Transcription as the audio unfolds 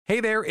Hey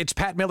there, it's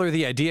Pat Miller,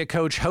 the Idea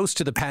Coach, host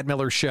of The Pat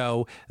Miller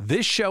Show.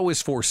 This show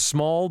is for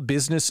small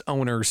business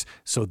owners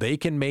so they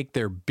can make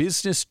their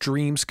business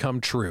dreams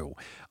come true.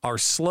 Our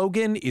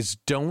slogan is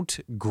Don't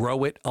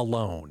Grow It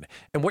Alone.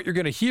 And what you're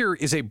going to hear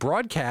is a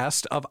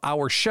broadcast of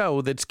our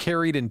show that's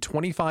carried in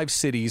 25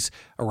 cities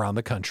around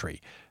the country.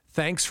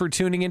 Thanks for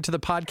tuning into the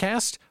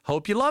podcast.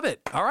 Hope you love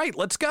it. All right,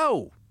 let's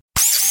go.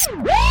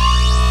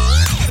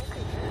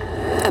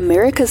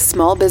 America's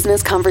small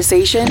business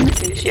conversation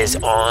is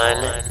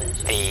on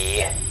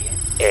the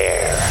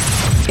air.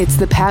 It's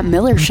the Pat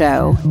Miller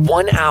Show.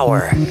 1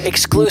 hour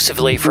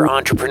exclusively for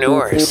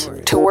entrepreneurs.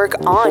 To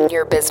work on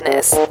your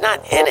business, not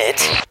in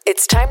it.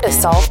 It's time to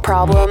solve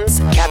problems,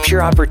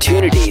 Capture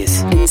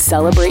opportunities. and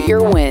celebrate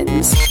your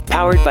wins.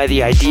 Powered by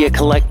the Idea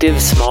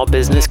Collective small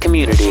business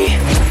community.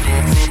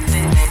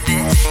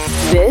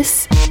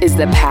 This is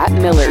the Pat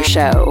Miller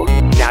Show.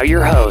 Now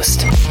your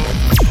host,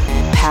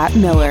 Pat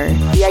Miller,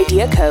 the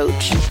Idea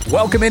Coach.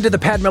 Welcome into the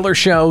Pat Miller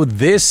Show.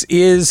 This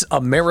is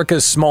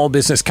America's small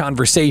business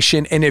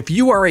conversation. And if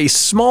you are a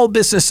small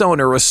business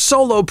owner, a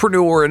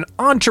solopreneur, an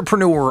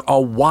entrepreneur, a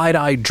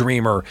wide-eyed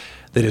dreamer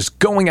that is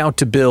going out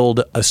to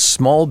build a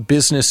small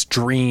business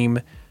dream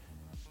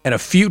and a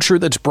future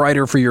that's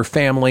brighter for your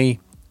family,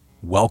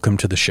 welcome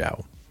to the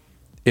show.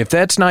 If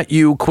that's not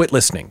you, quit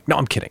listening. No,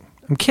 I'm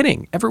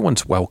kidding.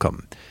 Everyone's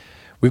welcome.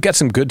 We've got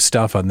some good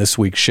stuff on this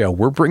week's show.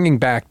 We're bringing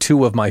back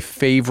two of my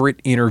favorite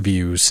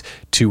interviews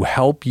to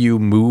help you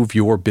move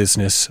your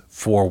business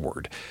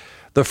forward.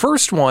 The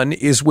first one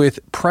is with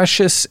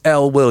Precious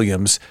L.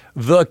 Williams,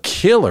 the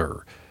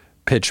killer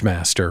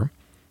pitchmaster,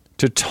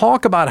 to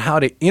talk about how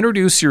to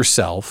introduce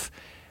yourself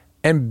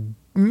and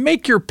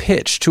make your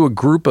pitch to a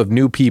group of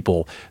new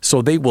people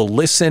so they will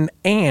listen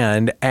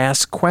and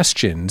ask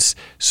questions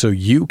so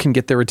you can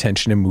get their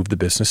attention and move the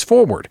business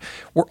forward.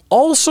 We're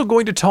also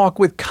going to talk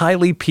with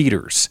Kylie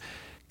Peters.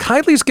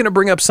 Kylie's going to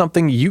bring up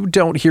something you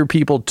don't hear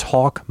people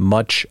talk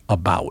much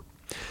about.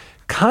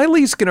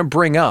 Kylie's going to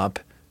bring up,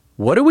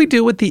 what do we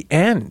do at the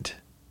end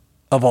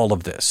of all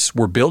of this?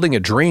 We're building a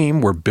dream.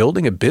 We're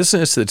building a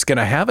business that's going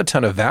to have a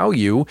ton of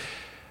value.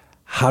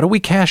 How do we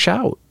cash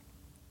out?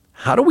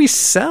 How do we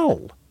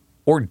sell?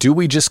 Or do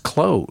we just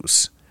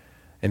close?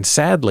 And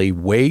sadly,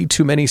 way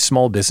too many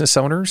small business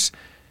owners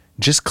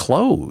just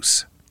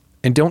close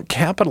and don't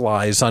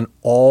capitalize on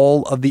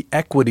all of the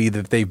equity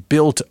that they've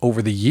built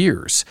over the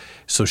years.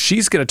 So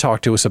she's going to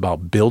talk to us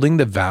about building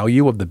the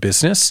value of the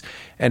business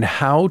and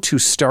how to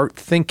start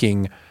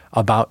thinking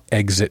about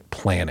exit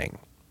planning.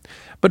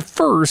 But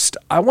first,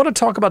 I want to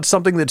talk about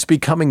something that's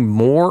becoming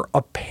more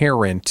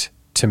apparent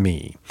to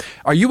me.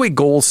 Are you a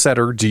goal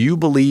setter? Do you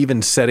believe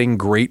in setting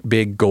great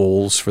big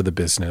goals for the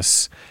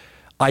business?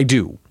 I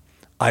do.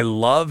 I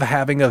love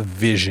having a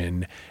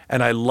vision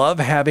and I love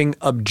having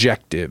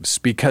objectives,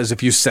 because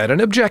if you set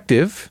an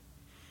objective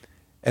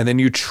and then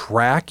you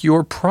track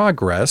your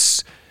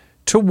progress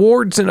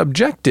towards an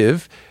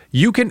objective,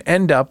 you can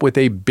end up with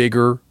a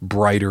bigger,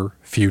 brighter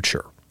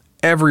future.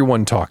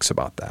 Everyone talks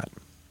about that.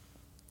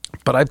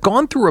 But I've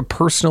gone through a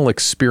personal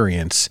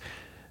experience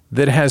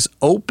that has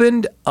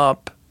opened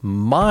up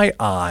my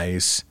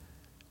eyes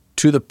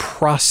to the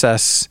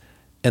process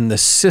and the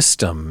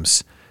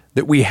systems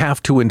that we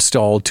have to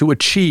install to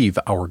achieve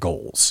our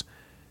goals.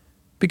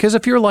 Because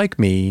if you're like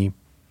me,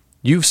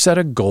 you've set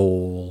a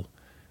goal.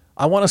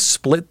 I want to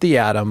split the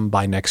atom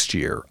by next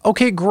year.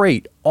 Okay,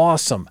 great.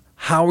 Awesome.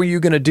 How are you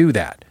going to do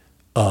that?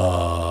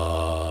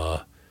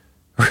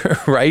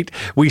 Right?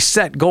 We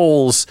set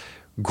goals.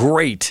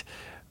 Great.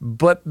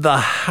 But the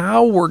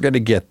how we're going to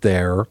get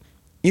there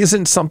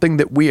isn't something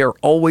that we are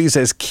always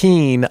as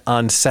keen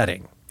on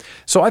setting.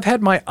 So I've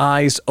had my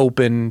eyes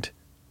opened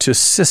to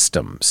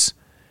systems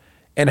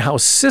and how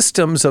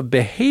systems of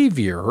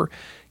behavior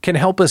can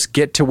help us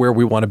get to where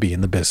we want to be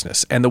in the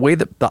business. And the way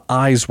that the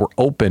eyes were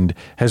opened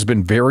has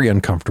been very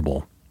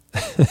uncomfortable,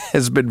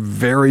 has been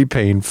very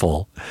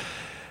painful.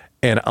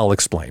 And I'll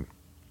explain.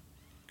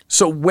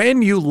 So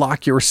when you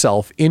lock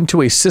yourself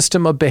into a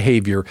system of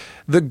behavior,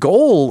 the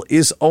goal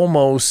is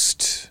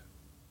almost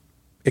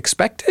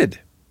expected.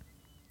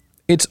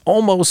 It's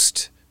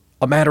almost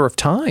a matter of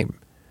time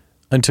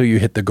until you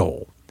hit the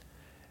goal.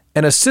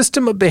 And a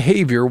system of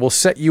behavior will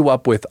set you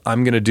up with,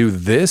 I'm going to do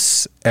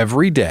this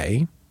every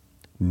day,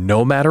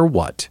 no matter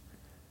what.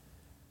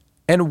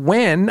 And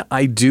when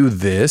I do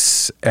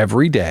this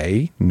every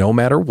day, no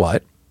matter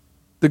what,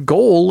 the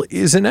goal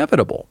is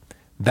inevitable.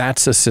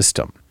 That's a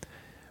system.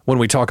 When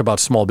we talk about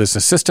small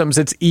business systems,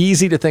 it's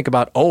easy to think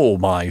about,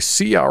 my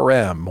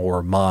CRM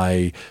or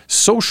my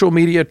social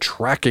media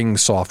tracking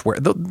software.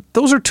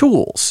 Those are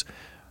tools.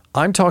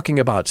 I'm talking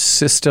about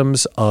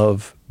systems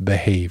of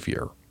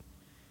behavior.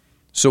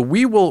 So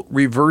we will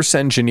reverse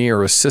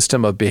engineer a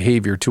system of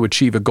behavior to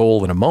achieve a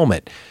goal in a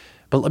moment.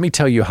 But let me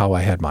tell you how I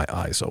had my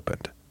eyes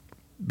opened,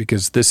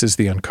 because this is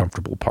the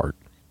uncomfortable part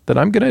that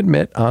I'm going to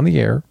admit on the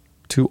air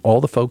to all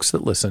the folks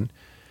that listen.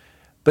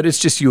 But it's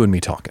just you and me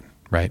talking,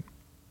 right?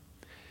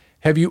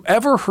 Have you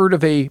ever heard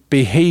of a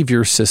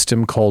behavior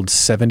system called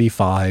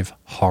 75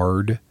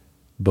 Hard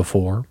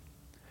before?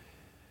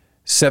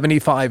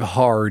 75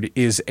 hard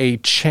is a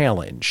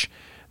challenge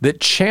that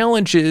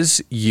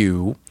challenges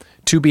you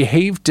to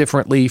behave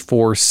differently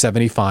for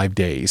 75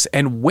 days.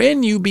 And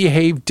when you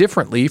behave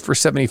differently for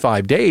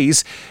 75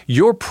 days,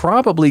 you're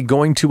probably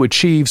going to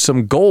achieve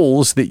some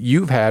goals that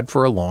you've had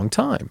for a long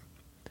time.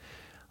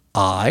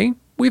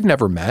 We've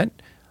never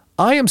met.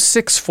 I am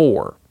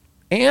 6'4",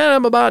 and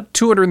I'm about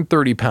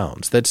 230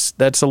 pounds.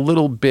 That's a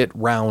little bit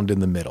round in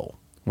the middle.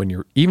 When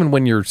you're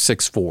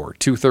 6'4",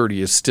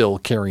 230 is still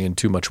carrying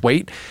too much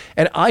weight.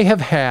 And I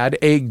have had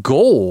a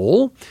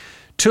goal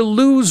to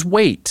lose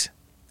weight.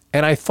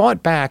 And I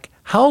thought back,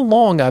 how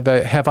long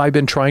have I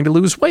been trying to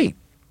lose weight?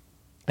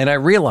 And I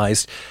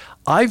realized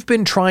I've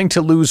been trying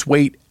to lose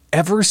weight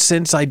ever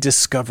since I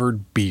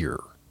discovered beer.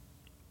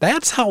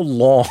 That's how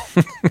long.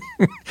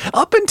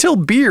 Up until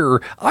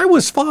beer, I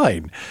was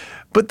fine.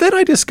 But then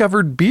I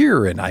discovered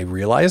beer, and I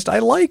realized I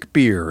like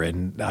beer,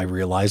 and I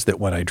realized that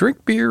when I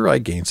drink beer, I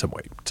gain some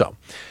weight. So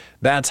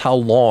that's how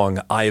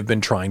long I have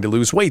been trying to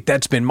lose weight.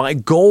 That's been my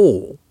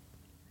goal.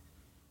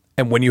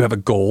 And when you have a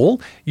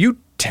goal, you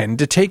tend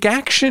to take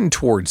action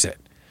towards it.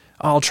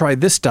 I'll try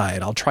this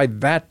diet. I'll try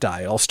that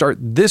diet. I'll start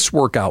this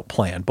workout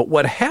plan. But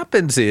what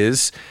happens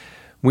is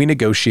we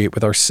negotiate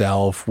with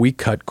ourselves. We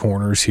cut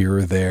corners here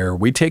or there.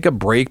 We take a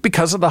break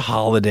because of the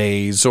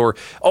holidays, or,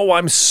 oh,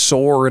 I'm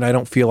sore and I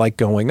don't feel like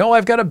going. Oh,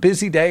 I've got a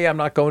busy day. I'm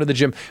not going to the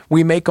gym.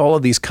 We make all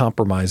of these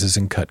compromises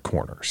and cut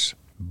corners.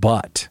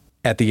 But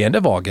at the end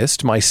of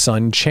August, my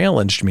son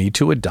challenged me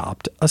to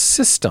adopt a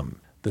system.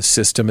 The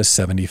system is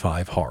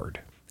 75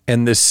 hard.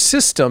 And this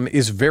system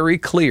is very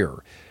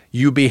clear.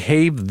 You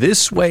behave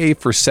this way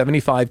for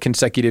 75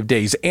 consecutive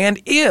days.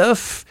 And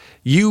if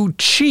you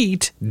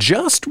cheat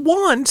just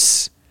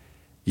once,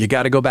 you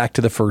got to go back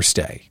to the first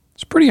day.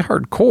 It's pretty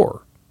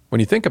hardcore when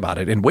you think about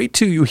it. And wait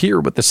till you hear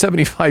what the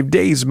 75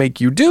 days make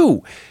you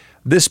do.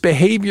 This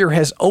behavior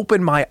has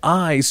opened my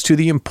eyes to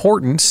the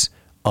importance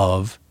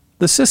of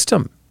the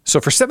system.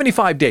 So for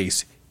 75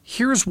 days,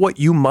 here's what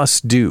you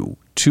must do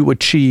to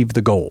achieve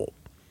the goal.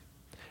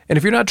 And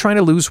if you're not trying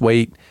to lose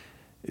weight,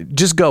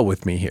 just go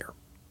with me here.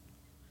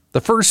 The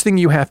first thing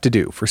you have to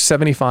do for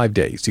 75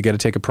 days, you got to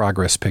take a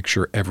progress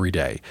picture every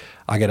day.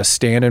 I got to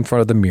stand in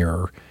front of the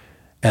mirror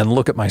and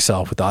look at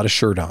myself without a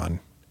shirt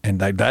on.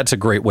 And that's a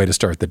great way to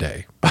start the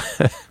day.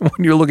 When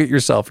you look at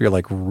yourself, you're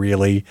like,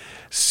 really?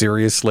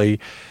 Seriously?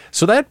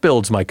 So that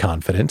builds my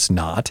confidence,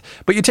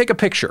 but you take a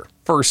picture,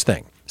 first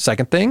thing.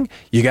 Second thing,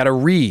 you got to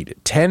read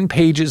 10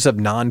 pages of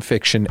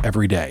nonfiction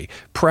every day,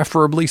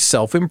 preferably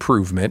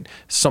self-improvement,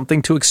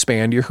 something to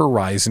expand your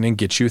horizon and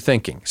get you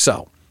thinking.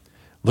 So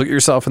look at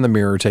yourself in the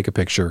mirror, take a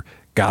picture,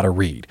 got to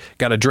read,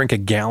 got to drink a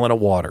gallon of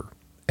water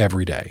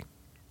every day.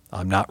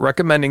 I'm not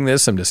recommending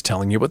this. I'm just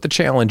telling you what the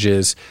challenge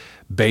is.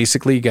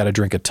 Basically, you got to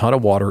drink a ton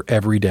of water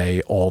every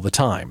day, all the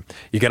time.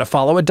 You got to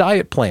follow a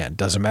diet plan.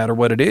 Doesn't matter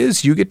what it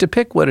is. You get to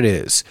pick what it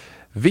is.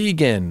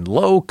 Vegan,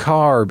 low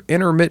carb,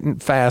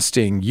 intermittent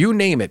fasting, you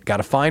name it. Got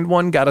to find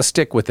one, got to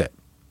stick with it.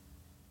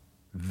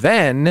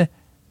 Then,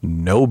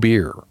 no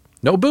beer,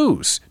 no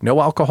booze,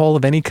 no alcohol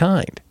of any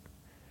kind.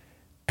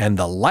 And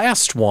the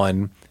last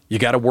one, you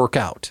got to work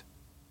out.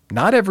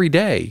 Not every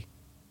day,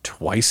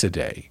 twice a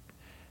day.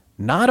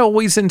 Not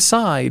always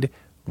inside.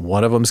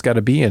 One of them's got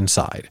to be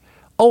inside.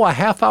 Oh, a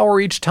half hour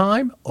each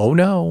time? Oh,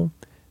 no.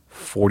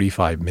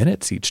 45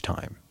 minutes each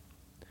time.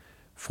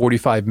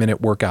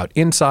 45-minute workout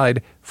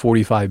inside,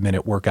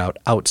 45-minute workout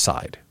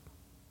outside.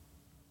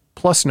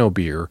 Plus no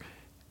beer,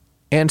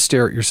 and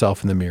stare at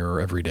yourself in the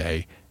mirror every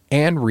day,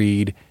 and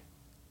read,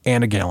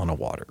 and a gallon of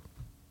water.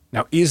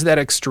 Now, is that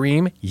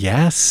extreme?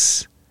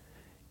 Yes,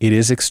 it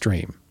is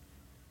extreme.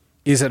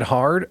 Is it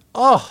hard?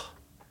 Oh,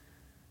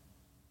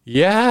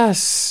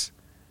 yes,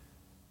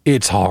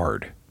 it's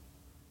hard.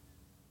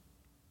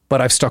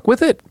 But I've stuck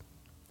with it.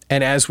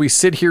 And as we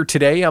sit here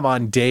today, I'm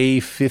on day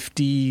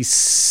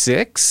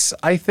 56,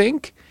 I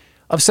think,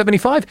 of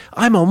 75.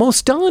 I'm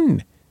almost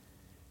done.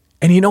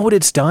 And you know what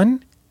it's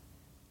done?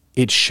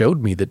 It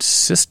showed me that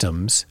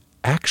systems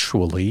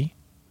actually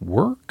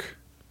work.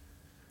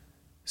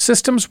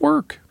 Systems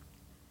work.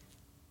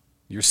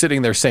 You're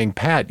sitting there saying,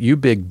 Pat, you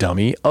big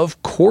dummy,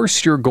 of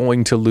course you're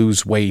going to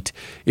lose weight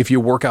if you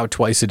work out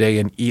twice a day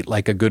and eat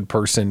like a good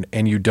person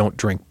and you don't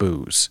drink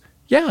booze.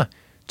 Yeah,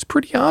 it's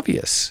pretty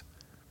obvious.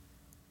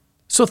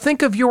 So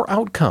think of your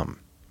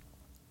outcome.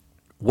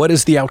 What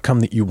is the outcome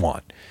that you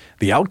want?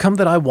 The outcome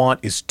that I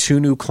want is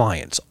 2 new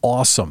clients.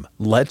 Awesome.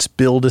 Let's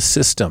build a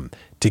system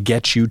to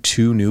get you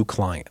 2 new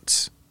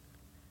clients.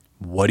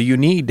 What do you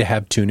need to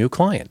have 2 new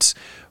clients?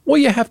 Well,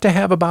 you have to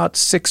have about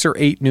 6 or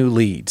 8 new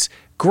leads.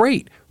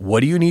 Great.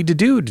 What do you need to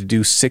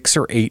do 6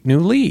 or 8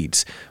 new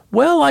leads?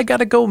 Well, I got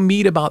to go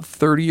meet about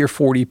 30 or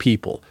 40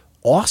 people.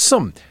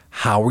 Awesome.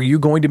 How are you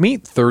going to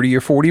meet 30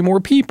 or 40 more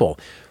people?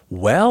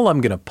 Well,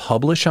 I'm going to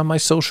publish on my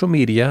social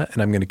media,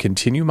 and I'm going to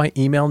continue my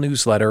email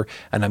newsletter,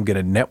 and I'm going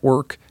to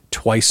network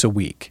twice a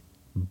week.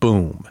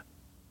 Boom.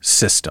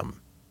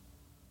 System.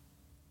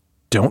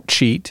 Don't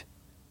cheat.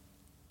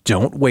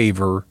 Don't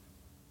waver.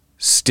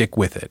 Stick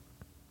with it.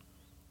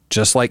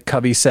 Just like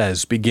Covey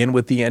says, begin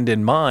with the end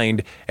in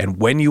mind. And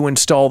when you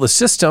install the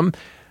system,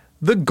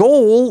 the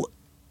goal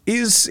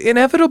is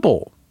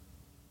inevitable.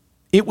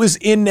 It was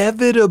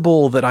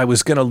inevitable that I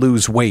was going to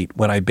lose weight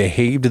when I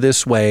behaved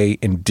this way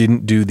and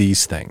didn't do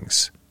these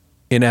things.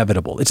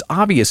 Inevitable. It's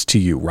obvious to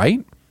you,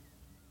 right?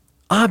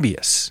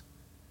 Obvious.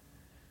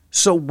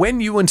 So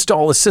when you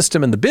install a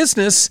system in the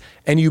business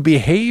and you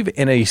behave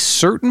in a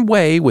certain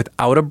way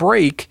without a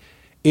break,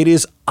 it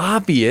is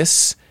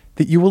obvious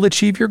that you will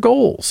achieve your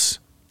goals.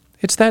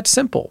 It's that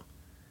simple.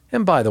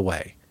 And by the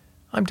way,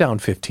 I'm down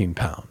 15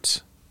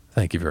 pounds.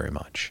 Thank you very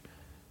much.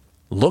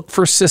 Look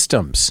for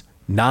systems,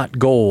 not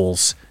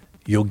goals.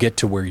 You'll get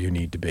to where you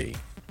need to be.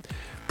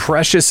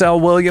 Precious L.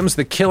 Williams,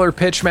 the killer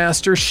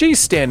pitchmaster, she's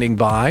standing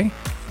by.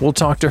 We'll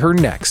talk to her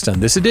next on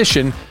this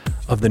edition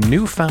of the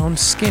newfound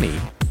skinny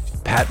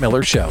Pat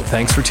Miller Show.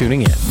 Thanks for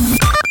tuning in.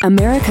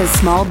 America's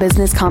Small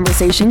Business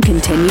Conversation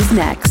continues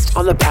next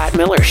on the Pat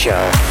Miller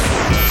Show.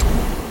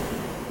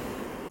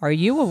 Are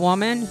you a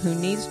woman who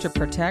needs to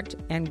protect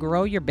and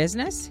grow your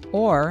business?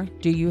 Or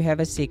do you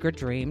have a secret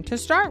dream to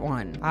start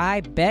one?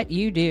 I bet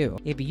you do.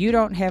 If you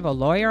don't have a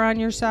lawyer on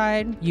your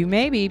side, you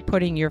may be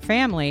putting your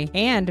family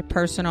and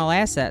personal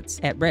assets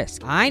at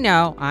risk. I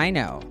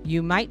know.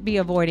 You might be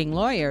avoiding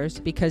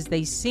lawyers because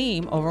they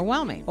seem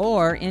overwhelming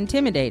or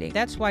intimidating.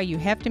 That's why you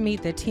have to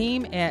meet the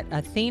team at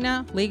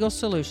Athena Legal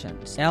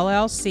Solutions,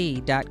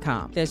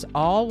 LLC.com. This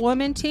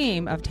all-woman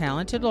team of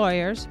talented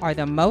lawyers are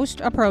the most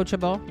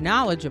approachable,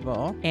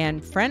 knowledgeable,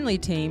 and friendly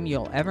team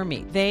you'll ever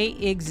meet. They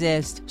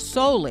exist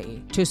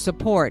solely to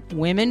support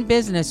women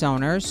business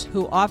owners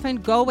who often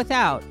go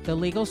without the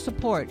legal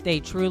support they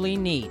truly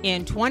need.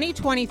 In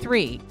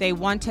 2023, they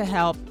want to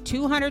help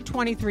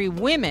 223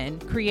 women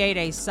create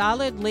a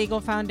solid legal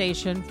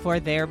foundation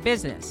for their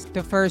business.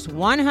 The first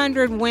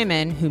 100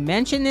 women who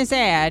mention this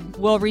ad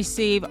will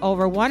receive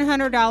over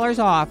 $100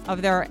 off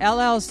of their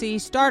LLC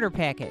starter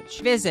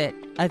package. Visit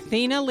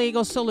Athena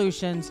Legal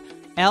Solutions,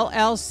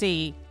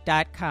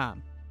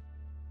 LLC.com.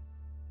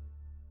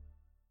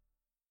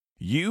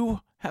 You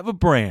have a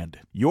brand.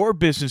 Your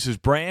business's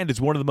brand is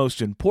one of the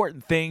most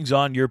important things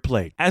on your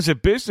plate. As a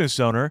business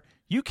owner,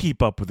 you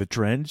keep up with the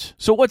trends.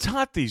 So what's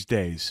hot these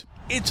days?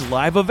 It's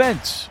live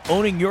events.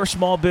 Owning your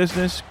small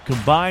business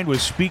combined with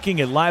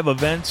speaking at live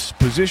events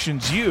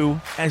positions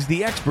you as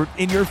the expert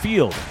in your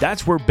field.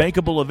 That's where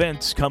Bankable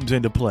Events comes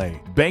into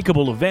play.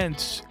 Bankable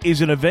Events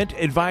is an event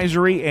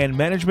advisory and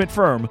management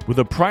firm with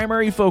a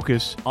primary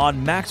focus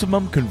on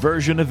maximum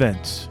conversion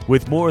events.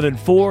 With more than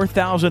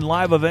 4,000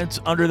 live events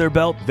under their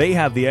belt, they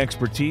have the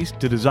expertise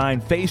to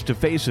design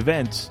face-to-face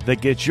events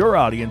that get your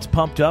audience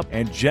pumped up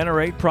and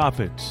generate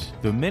profits.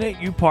 The minute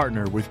you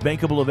partner with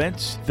Bankable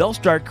Events, they'll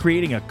start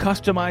creating a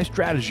customized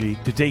strategy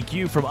to take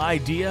you from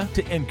idea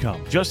to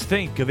income. Just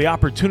think of the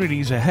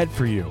opportunities ahead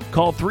for you.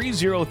 Call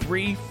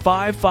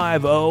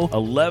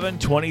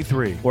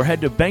 303-550-1123 or head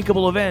to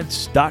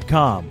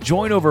bankableevents.com.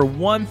 Join over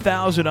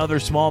 1,000 other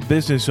small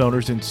business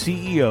owners and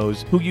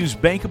CEOs who use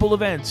Bankable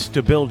Events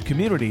to build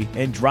community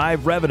and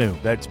drive revenue.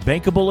 That's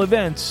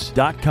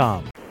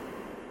bankableevents.com.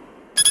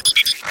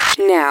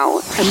 Now,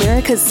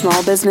 America's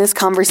Small Business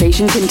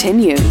Conversation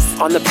continues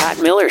on the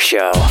Pat Miller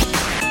Show.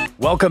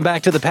 Welcome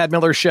back to the Pat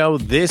Miller Show.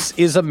 This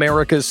is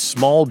America's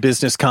Small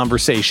Business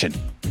Conversation.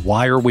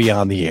 Why are we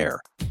on the air?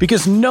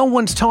 Because no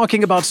one's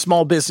talking about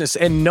small business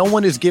and no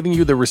one is giving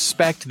you the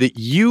respect that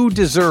you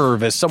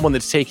deserve as someone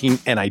that's taking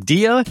an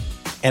idea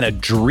and a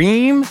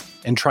dream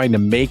and trying to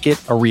make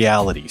it a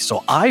reality.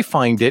 So I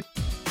find it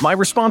my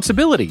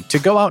responsibility to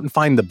go out and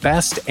find the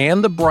best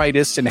and the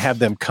brightest and have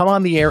them come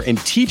on the air and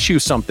teach you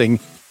something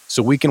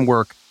so we can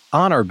work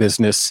on our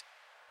business,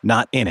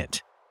 not in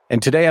it.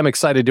 And today I'm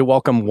excited to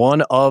welcome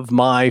one of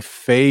my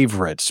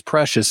favorites.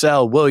 Precious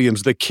L.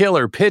 Williams, the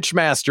killer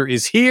pitchmaster,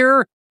 is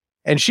here,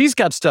 and she's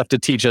got stuff to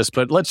teach us.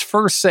 But let's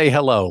first say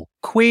hello.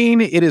 Queen,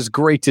 it is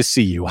great to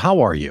see you. How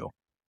are you?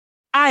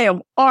 I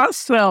am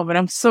awesome, and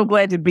I'm so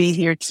glad to be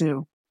here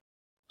too.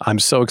 I'm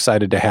so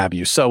excited to have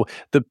you. So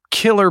the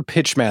killer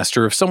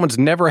pitchmaster, if someone's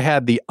never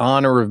had the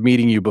honor of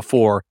meeting you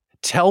before,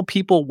 tell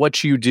people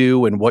what you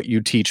do and what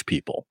you teach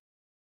people.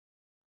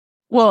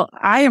 Well,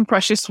 I am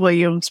Precious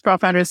Williams,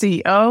 founder and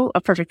CEO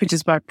of Perfect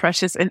Pitches by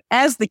Precious. And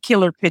as the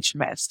killer pitch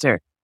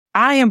master,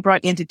 I am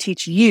brought in to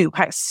teach you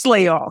how to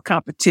slay all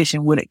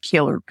competition with a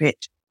killer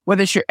pitch.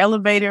 Whether it's your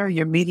elevator,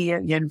 your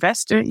media, your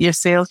investor, your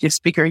sales, your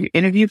speaker, your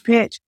interview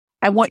pitch,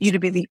 I want you to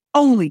be the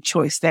only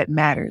choice that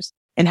matters.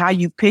 And how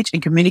you pitch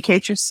and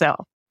communicate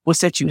yourself will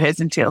set you heads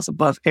and tails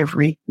above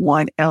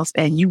everyone else.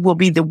 And you will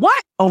be the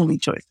only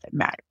choice that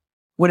matters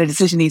when a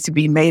decision needs to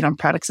be made on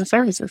products and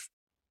services.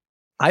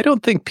 I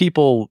don't think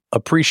people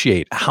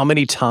appreciate how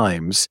many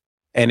times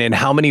and in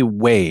how many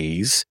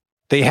ways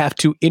they have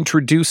to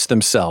introduce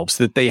themselves,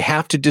 that they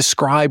have to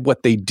describe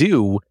what they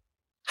do.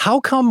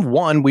 How come,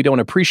 one, we don't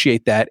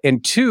appreciate that?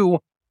 And two,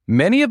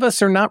 many of us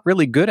are not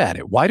really good at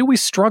it. Why do we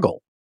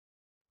struggle?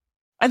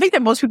 I think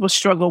that most people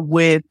struggle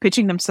with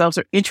pitching themselves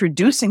or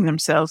introducing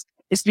themselves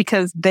is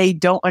because they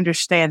don't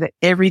understand that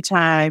every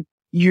time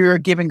you're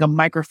giving a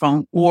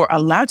microphone or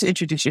allowed to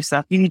introduce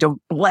yourself, you need to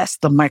bless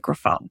the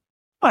microphone.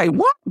 Like,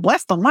 what?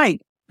 Bless the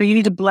mic? But you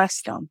need to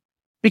bless them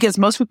because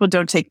most people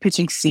don't take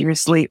pitching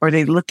seriously or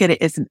they look at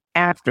it as an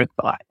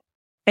afterthought.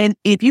 And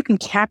if you can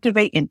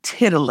captivate and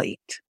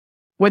titillate,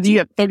 whether you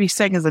have 30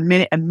 seconds, a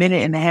minute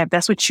and a half,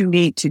 that's what you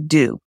need to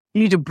do.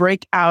 You need to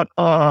break out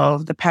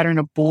of the pattern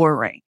of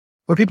boring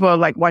where people are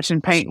like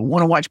watching paint,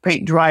 want to watch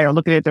paint dry or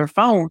looking at their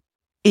phone.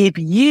 If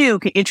you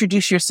can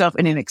introduce yourself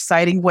in an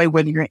exciting way,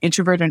 whether you're an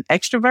introvert or an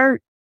extrovert,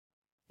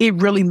 it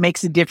really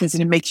makes a difference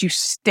and it makes you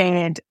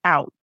stand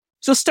out.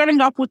 So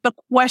starting off with the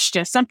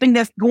question, something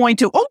that's going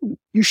to,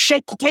 you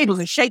shake the tables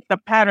and shake the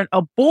pattern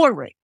of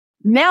boring.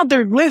 Now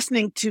they're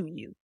listening to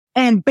you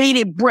and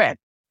bated breath.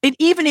 And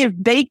even if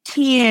they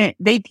can't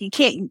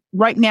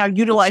right now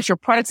utilize your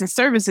products and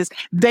services,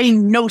 they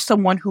know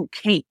someone who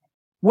can.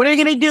 What are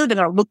they going to do? They're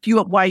going to look you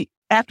up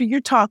after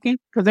you're talking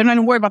because they're not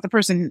going to worry about the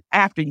person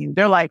after you.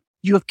 They're like,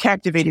 you have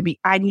captivated me.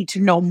 I need to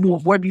know more.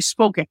 Where have you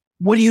spoken?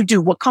 What do you do?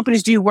 What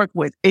companies do you work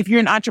with? If you're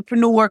an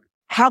entrepreneur,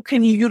 how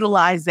can you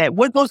utilize that?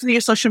 What goes into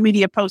your social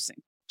media posting?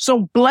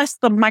 So bless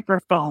the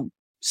microphone.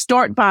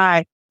 Start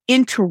by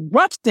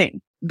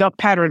interrupting the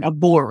pattern of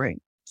boring.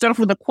 Start off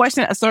with a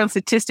question, a certain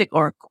statistic,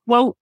 or a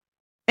quote,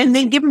 and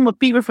then give them a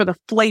fever for the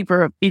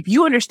flavor of if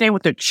you understand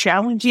what their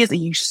challenge is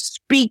and you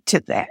speak to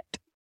that.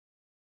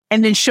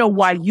 And then show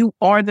why you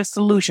are the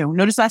solution.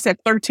 Notice I said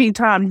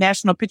 13-time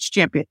national pitch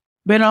champion.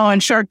 Been on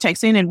Shark Tank,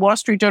 CNN, Wall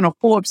Street Journal,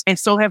 Forbes, and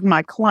so have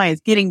my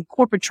clients getting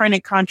corporate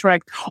training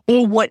contracts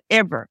or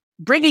whatever.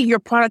 Bringing your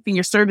product and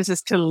your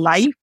services to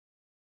life,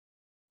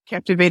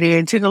 captivated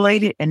and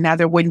titillated, and now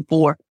they're waiting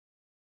for,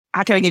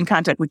 how can I get in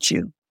contact with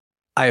you?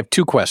 I have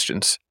two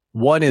questions.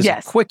 One is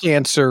a quick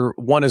answer.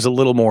 One is a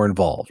little more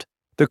involved.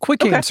 The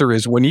quick answer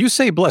is when you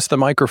say bless the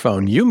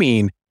microphone, you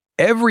mean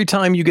every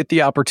time you get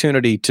the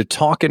opportunity to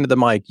talk into the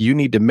mic, you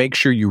need to make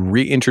sure you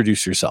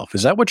reintroduce yourself.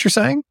 Is that what you're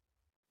saying?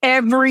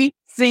 Every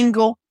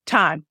single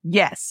time.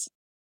 Yes.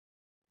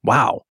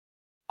 Wow.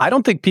 I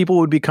don't think people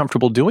would be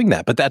comfortable doing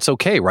that, but that's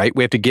okay, right?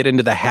 We have to get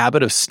into the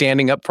habit of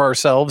standing up for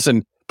ourselves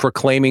and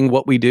proclaiming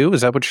what we do.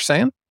 Is that what you're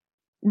saying?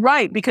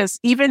 Right. Because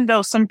even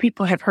though some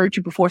people have heard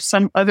you before,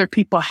 some other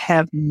people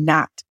have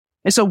not.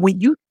 And so when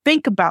you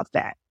think about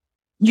that,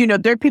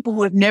 there are people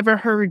who have never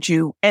heard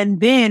you. And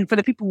then for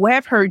the people who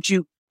have heard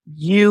you,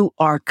 you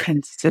are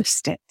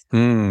consistent.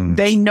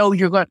 They know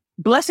you're going.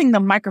 Blessing the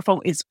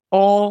microphone is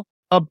all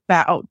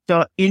about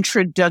the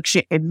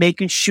introduction and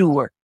making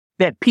sure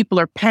that people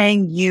are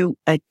paying you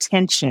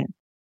attention.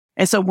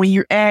 And so when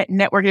you're at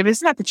networking,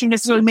 it's not that you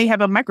necessarily may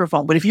have a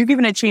microphone, but if you're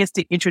given a chance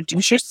to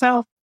introduce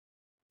yourself,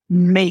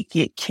 make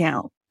it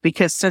count.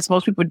 Because since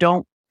most people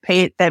don't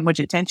pay it that much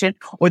attention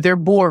or they're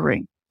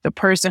boring, the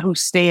person who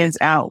stands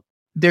out,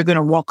 they're going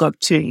to walk up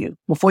to you.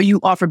 Before you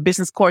offer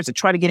business cards or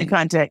try to get in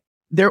contact,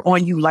 they're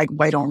on you like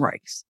white on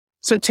rice.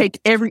 So take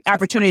every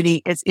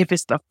opportunity as if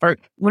it's the first.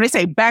 When they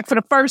say back for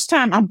the first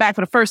time, I'm back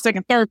for the first,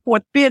 second, third,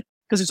 fourth, fifth,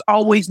 because there's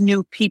always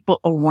new people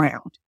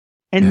around.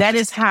 And that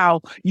is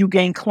how you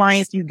gain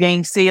clients, you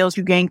gain sales,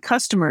 you gain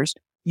customers.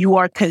 You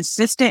are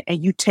consistent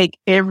and you take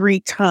every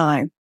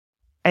time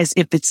as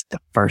if it's the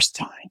first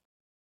time.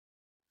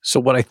 So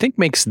what I think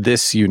makes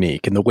this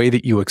unique and the way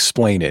that you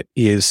explain it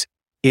is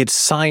it's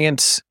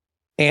science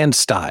and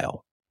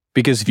style.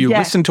 Because if you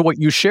listen to what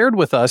you shared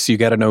with us, you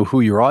got to know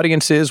who your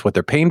audience is, what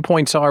their pain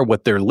points are,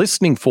 what they're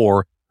listening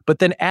for, but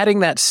then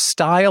adding that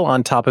style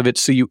on top of it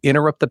so you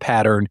interrupt the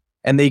pattern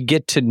and they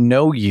get to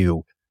know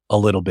you a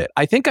little bit.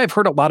 I think I've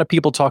heard a lot of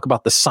people talk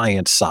about the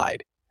science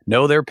side.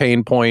 Know their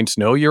pain points,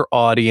 know your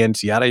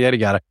audience, yada, yada,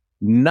 yada.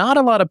 Not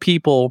a lot of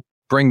people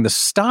bring the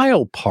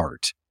style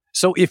part.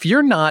 So if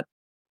you're not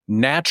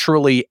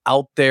naturally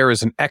out there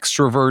as an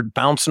extrovert,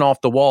 bouncing off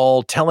the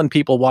wall, telling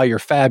people why you're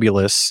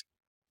fabulous,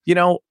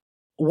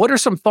 what are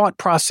some thought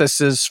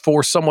processes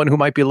for someone who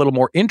might be a little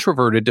more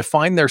introverted to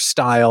find their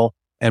style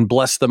and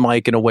bless the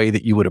mic in a way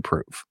that you would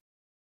approve?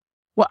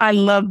 Well, I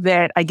love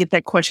that. I get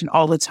that question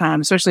all the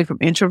time, especially from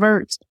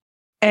introverts.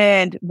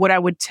 And what I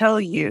would tell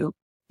you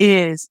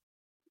is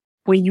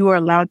when you are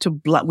allowed to,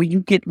 when you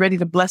get ready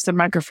to bless the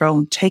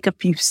microphone, take a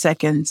few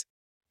seconds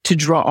to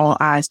draw all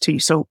eyes to you.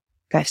 So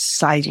that's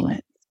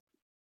silent.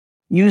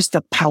 Use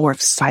the power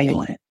of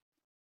silence.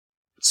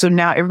 So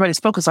now everybody's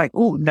focused like,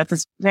 oh,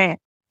 nothing's there.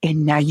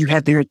 And now you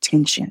have their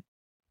attention.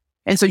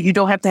 And so you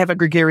don't have to have a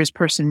gregarious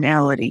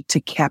personality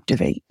to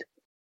captivate.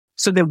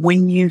 So that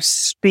when you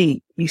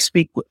speak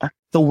with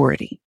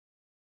authority.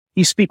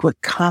 You speak with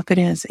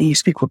confidence and you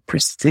speak with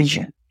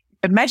precision.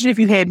 Imagine if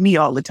you had me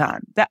all the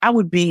time. That I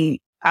would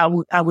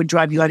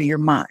drive you out of your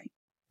mind.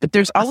 But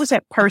there's always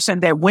that person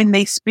that when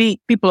they speak,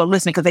 people are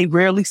listening because they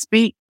rarely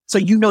speak. So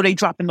they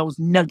dropping those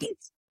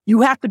nuggets.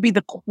 You have to be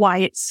the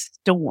quiet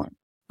storm.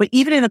 But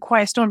even in the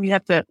quiet storm, you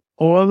have to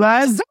all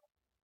eyes up.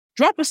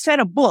 Drop a set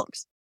of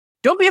books.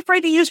 Don't be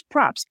afraid to use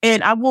props.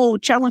 And I will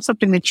challenge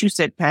something that you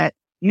said, Pat.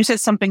 You said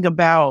something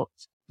about,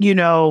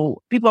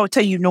 people will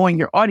tell you knowing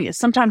your audience.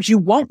 Sometimes you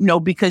won't know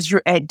because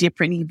you're at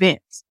different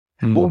events.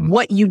 Well,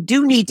 what you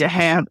do need to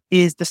have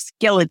is the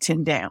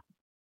skeleton down.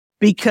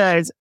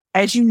 Because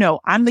As you know,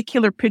 I'm the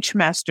killer pitch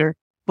master,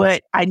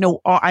 but I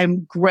know I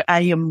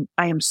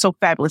am so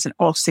fabulous in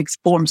all 6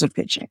 forms of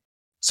pitching.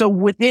 So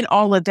within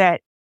all of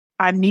that,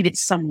 I'm needed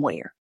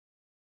somewhere.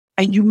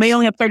 And you may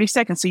only have 30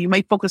 seconds, so you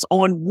may focus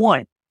on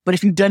one. But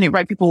if you've done it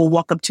right, people will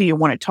walk up to you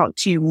and want to talk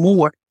to you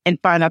more and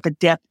find out the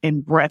depth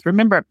and breadth.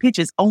 Remember, a pitch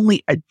is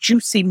only a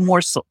juicy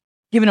morsel,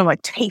 giving them a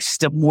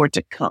taste of more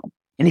to come.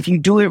 And if you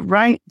do it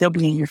right, they'll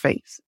be in your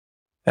face.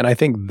 And I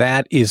think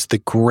that is the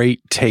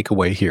great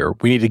takeaway here.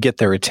 We need to get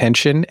their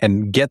attention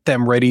and get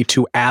them ready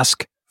to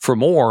ask for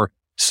more.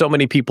 So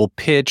many people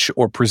pitch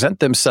or present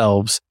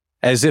themselves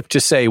as if to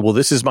say, well,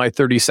 this is my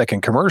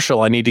 30-second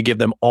commercial. I need to give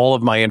them all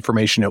of my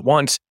information at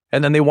once.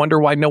 And then they wonder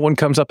why no one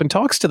comes up and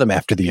talks to them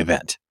after the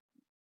event.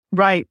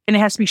 Right. And it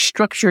has to be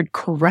structured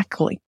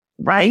correctly,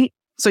 right?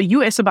 So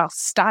it's about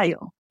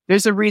style.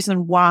 There's a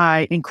reason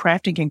why in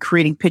crafting and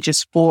creating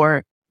pitches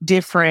for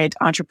different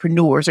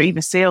entrepreneurs or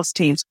even sales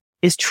teams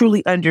is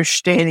truly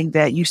understanding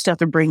that you still have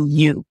to bring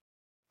you.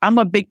 I'm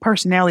a big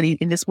personality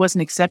and this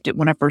wasn't accepted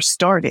when I first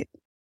started,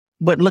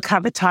 but look how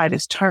the tide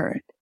has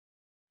turned.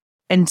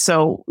 And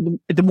so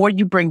the more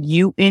you bring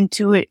you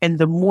into it and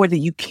the more that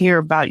you care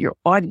about your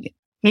audience,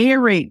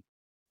 caring,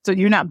 so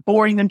you're not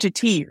boring them to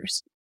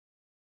tears,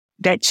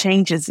 that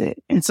changes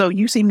it. And so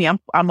you see me,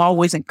 I'm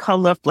always in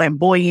color,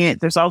 flamboyant.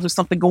 There's always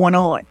something going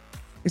on.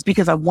 It's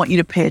because I want you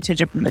to pay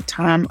attention from the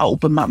time I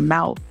open my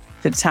mouth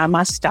to the time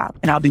I stop,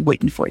 and I'll be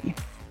waiting for you.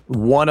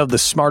 One of the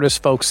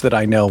smartest folks that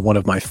I know, one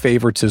of my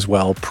favorites as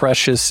well,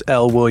 Precious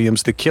L.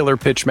 Williams, the killer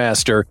pitch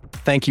master.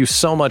 Thank you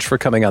so much for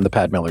coming on the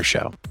Pat Miller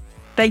Show.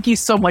 Thank you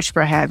so much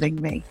for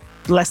having me.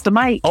 Bless the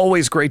mic.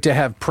 Always great to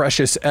have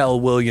Precious L.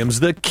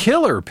 Williams, the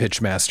killer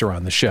pitch master,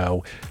 on the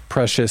show.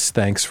 Precious,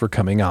 thanks for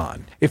coming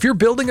on. If you're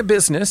building a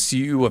business,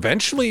 you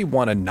eventually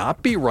want to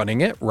not be running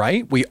it,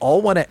 right? We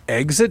all want to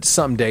exit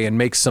someday and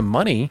make some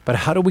money, but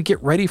how do we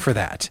get ready for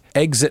that?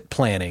 Exit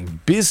planning,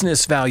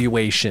 business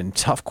valuation,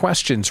 tough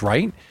questions,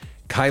 right?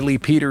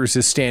 Kylie Peters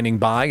is standing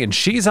by, and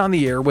she's on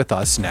the air with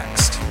us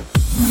next.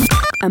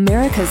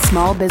 America's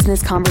Small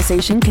Business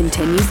Conversation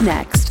continues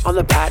next on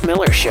The Pat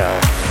Miller Show.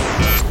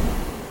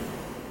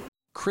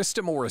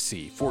 Krista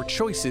Morrissey for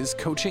Choices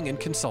Coaching and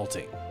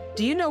Consulting.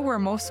 Do you know where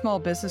most small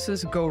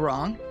businesses go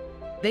wrong?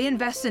 They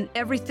invest in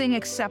everything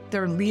except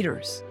their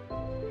leaders.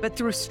 But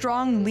through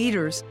strong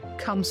leaders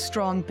comes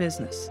strong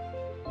business.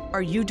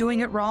 Are you doing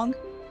it wrong?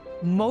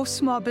 Most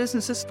small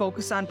businesses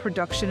focus on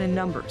production and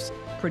numbers.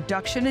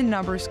 Production and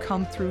numbers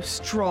come through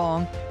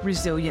strong,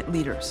 resilient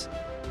leaders.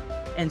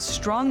 And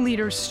strong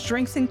leaders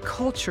strengthen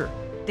culture.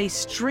 They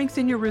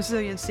strengthen your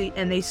resiliency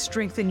and they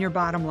strengthen your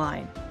bottom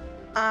line.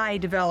 I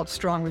develop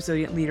strong,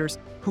 resilient leaders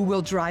who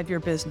will drive your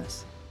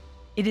business.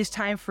 It is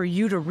time for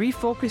you to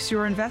refocus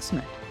your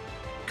investment.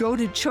 Go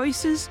to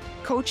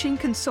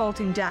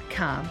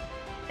choicescoachingconsulting.com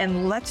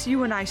and let's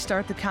you and I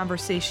start the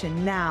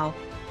conversation now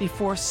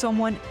before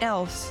someone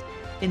else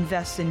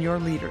invests in your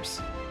leaders.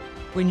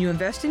 When you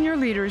invest in your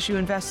leaders, you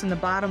invest in the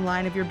bottom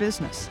line of your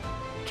business.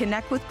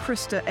 Connect with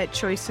Krista at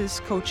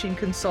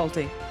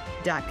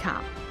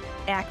choicescoachingconsulting.com.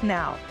 Act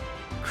now.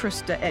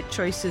 Krista at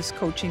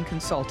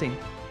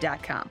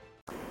choicescoachingconsulting.com.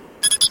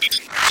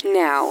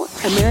 Now,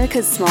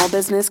 America's Small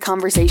Business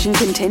Conversation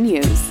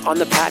continues on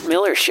The Pat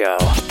Miller Show.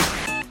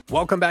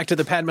 Welcome back to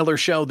The Pat Miller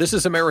Show. This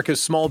is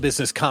America's Small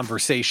Business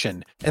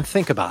Conversation. And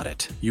think about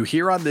it. You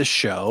hear on this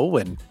show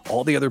and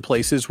all the other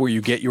places where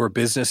you get your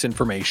business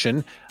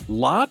information,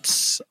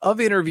 lots of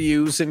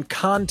interviews and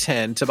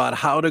content about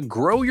how to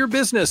grow your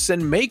business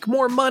and make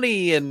more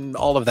money and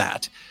all of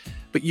that.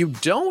 But you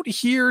don't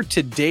hear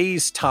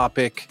today's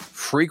topic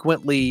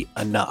frequently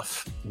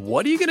enough.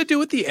 What are you going to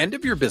do at the end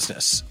of your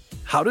business?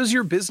 How does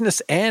your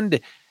business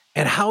end?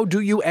 And how do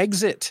you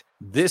exit?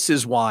 This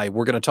is why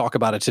we're going to talk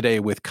about it today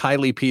with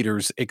Kylie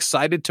Peters.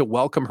 Excited to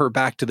welcome her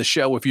back to the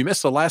show. If you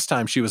missed the last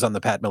time she was on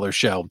the Pat Miller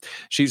Show,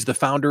 she's the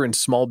founder and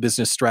small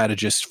business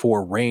strategist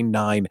for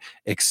Rain9.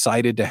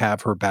 Excited to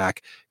have her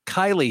back.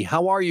 Kylie,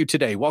 how are you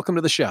today? Welcome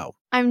to the show.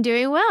 I'm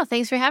doing well.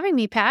 Thanks for having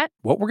me, Pat.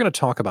 What we're going to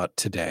talk about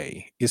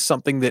today is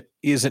something that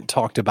isn't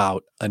talked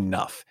about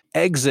enough.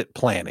 Exit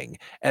planning.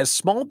 As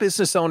small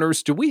business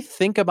owners, do we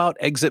think about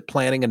exit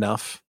planning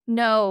enough?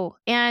 No.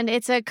 And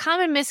it's a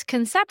common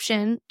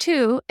misconception,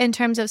 too, in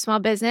terms of small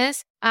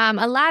business.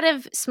 A lot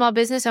of small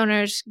business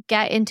owners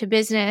get into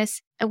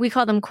business, and we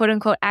call them, quote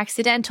unquote,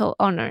 accidental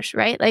owners,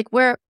 right? Like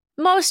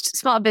most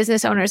small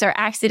business owners are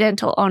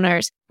accidental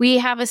owners. We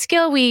have a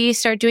skill. We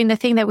start doing the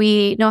thing that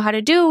we know how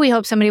to do. We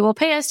hope somebody will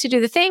pay us to do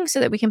the thing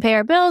so that we can pay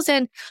our bills.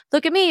 And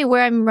look at me,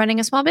 where I'm running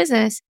a small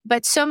business.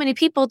 But so many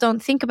people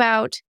don't think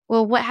about,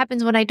 well, what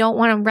happens when I don't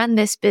want to run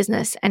this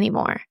business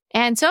anymore?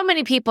 And so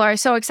many people are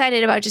so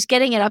excited about just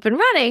getting it up and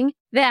running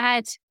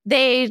that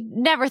they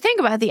never think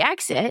about the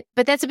exit.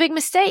 But that's a big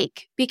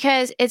mistake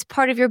because it's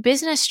part of your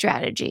business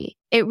strategy.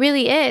 It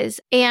really is.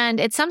 And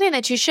it's something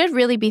that you should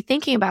really be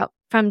thinking about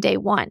from day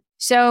one.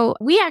 So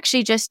we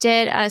actually just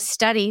did a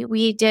study.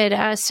 We did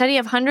a study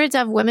of hundreds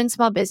of women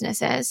small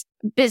business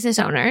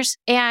owners,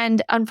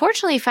 and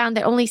unfortunately found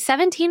that only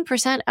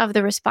 17% of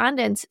the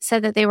respondents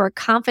said that they were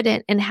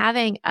confident in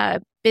having a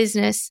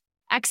business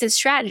exit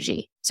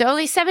strategy. So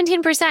only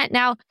 17%.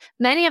 Now,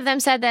 many of them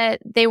said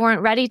that they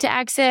weren't ready to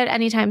exit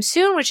anytime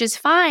soon, which is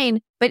fine.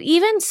 But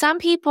even some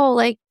people,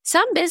 like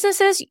some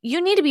businesses,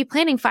 you need to be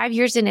planning 5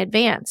 years in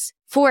advance.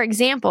 For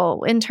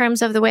example, in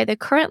terms of the way the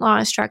current law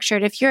is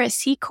structured, if you're a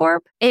C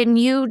Corp and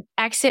you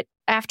exit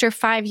after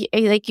 5 years,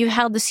 like you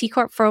held the C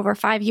Corp for over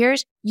 5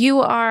 years, you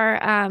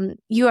are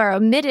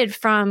omitted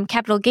from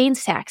capital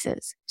gains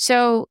taxes.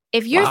 So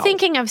if you're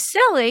thinking of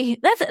silly,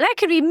 that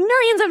could be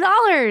millions of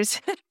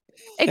dollars.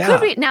 It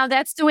could be. Now,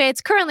 that's the way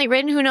it's currently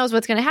written. Who knows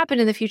what's going to happen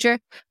in the future,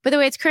 but the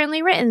way it's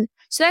currently written.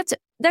 So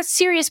that's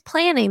serious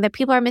planning that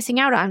people are missing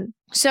out on.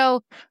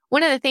 So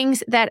one of the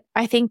things that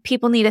I think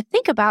people need to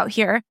think about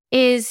here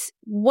is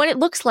what it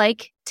looks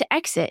like to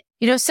exit.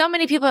 You know, so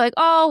many people are like,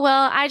 oh,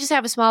 well, I just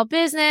have a small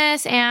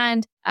business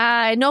and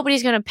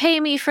nobody's going to pay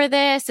me for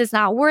this. It's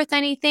not worth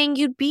anything.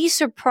 You'd be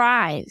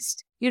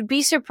surprised. You'd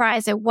be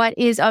surprised at what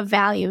is of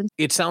value.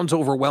 It sounds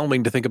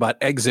overwhelming to think about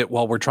exit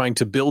while we're trying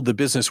to build the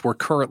business we're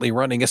currently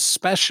running,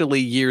 especially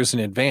years in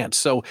advance.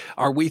 So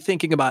are we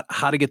thinking about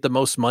how to get the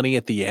most money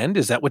at the end?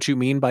 Is that what you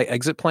mean by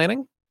exit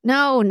planning?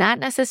 No, not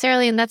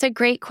necessarily. And that's a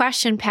great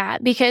question,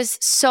 Pat, because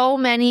so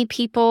many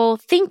people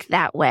think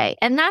that way.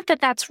 And not that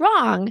that's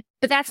wrong,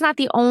 but that's not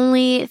the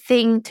only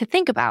thing to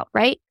think about,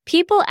 right?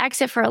 People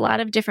exit for a lot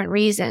of different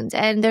reasons.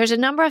 And there's a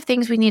number of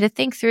things we need to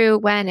think through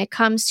when it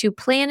comes to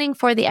planning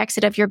for the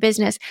exit of your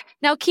business.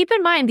 Now, keep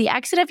in mind, the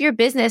exit of your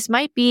business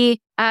might be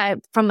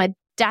from a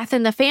death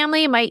in the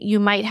family. You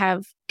might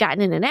have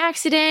gotten in an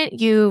accident.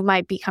 You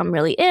might become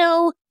really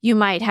ill. You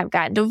might have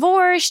gotten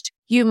divorced.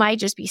 You might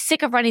just be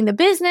sick of running the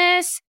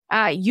business.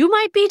 You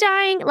might be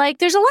dying. Like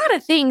there's a lot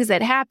of things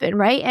that happen,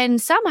 right?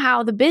 And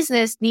somehow the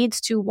business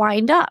needs to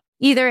wind up.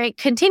 Either it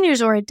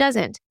continues or it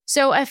doesn't.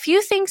 So a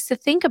few things to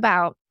think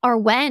about are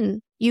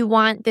when you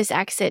want this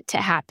exit to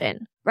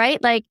happen,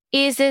 right? Like,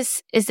 is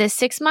this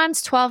 6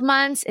 months, 12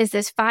 months? Is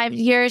this 5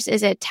 years?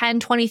 Is it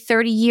 10, 20,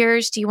 30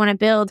 years? Do you want to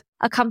build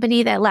a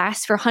company that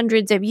lasts for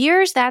hundreds of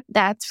years?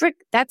 That's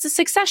a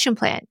succession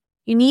plan.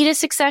 You need a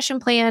succession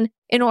plan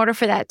in order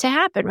for that to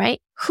happen, right?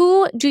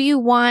 Who do you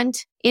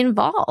want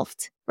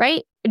involved,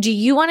 right? Do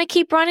you want to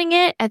keep running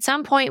it? At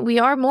some point, we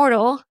are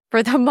mortal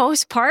for the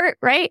most part,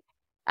 right?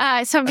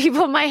 Some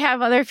people might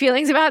have other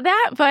feelings about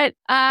that, but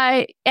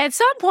at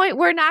some point,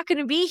 we're not going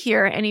to be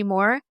here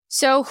anymore.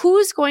 So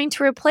who's going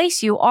to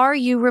replace you? Are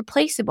you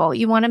replaceable?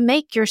 You want to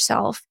make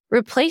yourself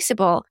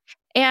replaceable.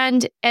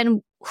 And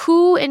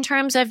who, in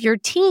terms of your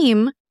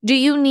team, do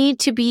you need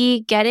to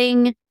be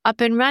getting up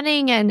and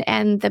running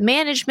and the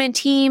management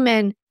team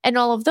and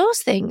all of those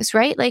things,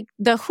 right? Like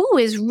the who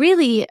is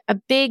really a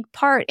big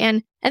part.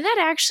 And that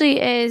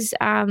actually is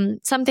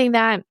something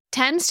that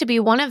tends to be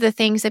one of the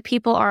things that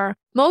people are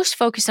most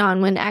focused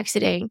on when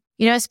exiting.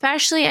 You know,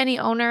 especially any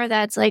owner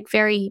that's like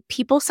very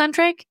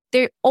people-centric,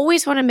 they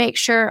always want to make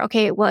sure,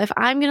 okay, well, if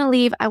I'm going to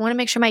leave, I want to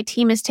make sure my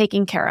team is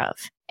taken care of.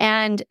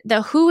 And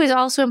the who is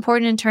also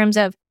important in terms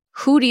of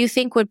who do you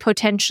think would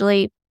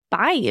potentially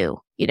buy you,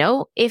 you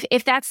know,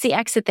 if that's the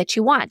exit that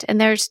you want. And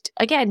there's,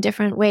 again,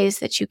 different ways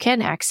that you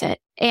can exit.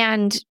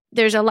 And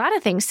there's a lot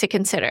of things to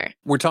consider.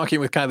 We're talking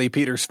with Kylie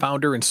Peters,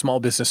 founder and small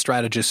business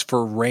strategist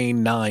for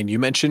Rain9. You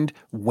mentioned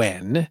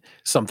when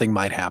something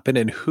might happen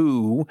and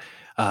who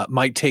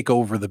might take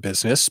over the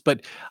business.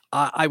 But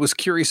I was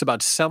curious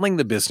about selling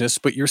the business,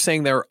 but you're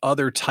saying there are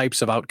other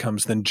types of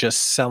outcomes than just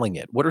selling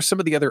it. What are some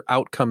of the other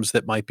outcomes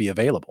that might be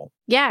available?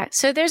 Yeah,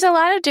 so there's a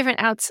lot of different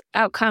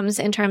outcomes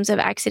in terms of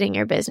exiting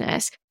your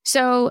business.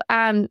 So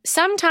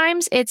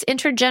sometimes it's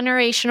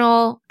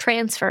intergenerational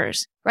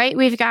transfers, right?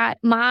 We've got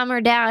mom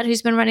or dad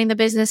who's been running the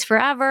business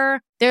forever.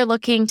 They're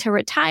looking to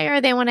retire.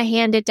 They want to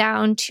hand it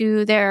down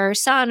to their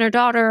son or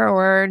daughter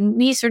or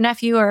niece or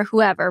nephew or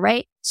whoever,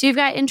 right? So you've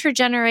got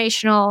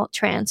intergenerational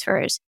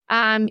transfers.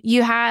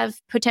 You have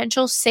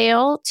potential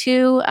sale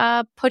to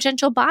a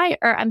potential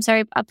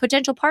a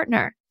potential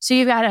partner. So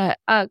you've got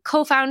a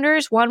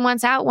co-founders, one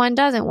wants out, one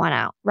doesn't want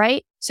out,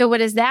 right? So what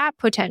does that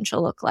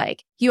potential look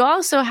like? You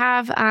also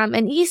have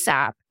an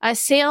ESOP, a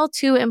sale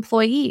to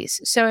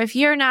employees. So if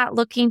you're not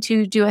looking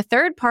to do a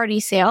third-party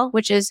sale,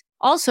 which is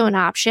also an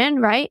option,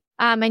 right?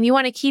 And you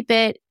want to keep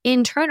it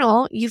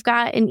internal, you've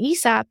got an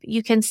ESOP,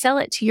 you can sell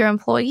it to your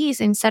employees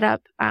and set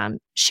up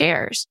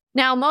shares.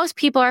 Now, most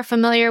people are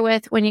familiar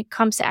with, when it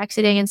comes to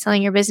exiting and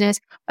selling your business,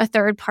 a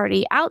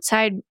third-party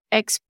outside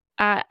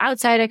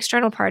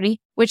external party,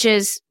 which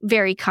is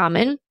very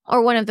common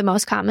or one of the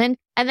most common.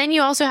 And then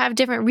you also have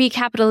different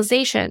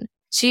recapitalization.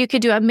 So you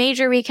could do a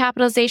major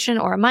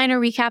recapitalization or a minor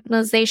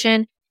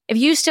recapitalization. If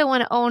you still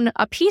want to own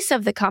a piece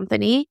of the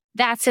company,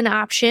 that's an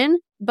option.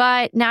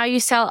 but now you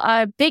sell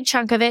a big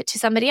chunk of it to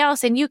somebody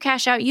else and you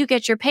cash out, you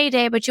get your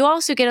payday, but you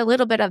also get a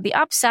little bit of the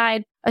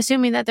upside,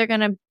 assuming that they're going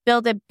to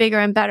build it bigger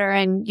and better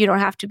and you don't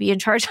have to be in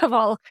charge of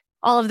all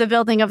of the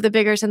building of the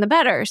biggers and the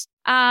betters.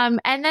 And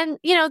then,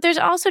 there's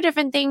also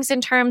different things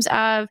in terms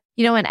of,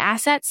 an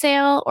asset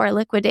sale or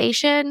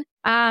liquidation.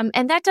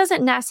 And that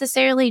doesn't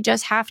necessarily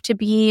just have to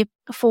be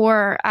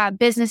for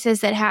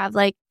businesses that have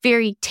like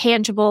very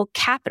tangible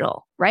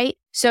capital, right?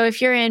 So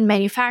if you're in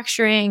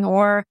manufacturing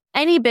or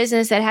any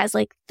business that has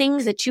like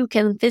things that you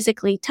can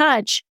physically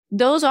touch,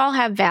 those all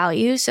have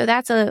value. So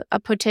that's a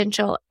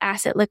potential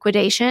asset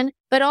liquidation.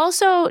 But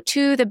also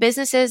to the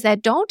businesses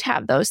that don't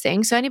have those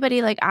things. So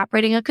anybody like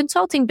operating a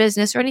consulting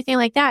business or anything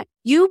like that,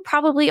 you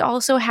probably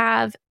also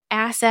have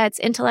assets,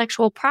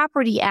 intellectual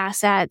property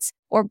assets,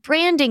 or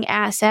branding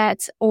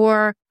assets,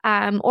 or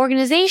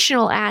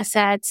organizational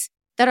assets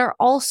that are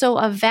also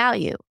of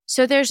value.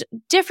 So there's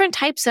different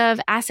types of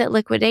asset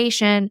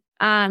liquidation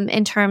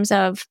in terms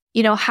of,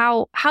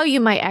 how you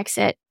might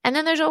exit. And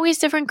then there's always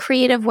different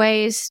creative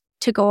ways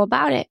to go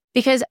about it,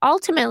 because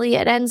ultimately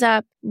it ends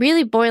up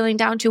really boiling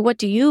down to what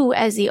do you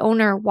as the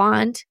owner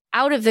want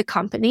out of the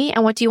company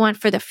and what do you want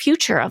for the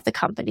future of the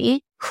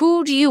company?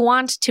 Who do you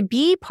want to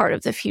be part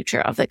of the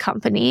future of the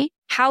company?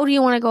 How do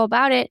you want to go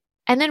about it?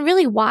 And then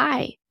really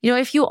why?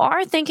 If you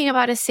are thinking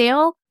about a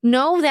sale,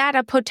 know that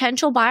a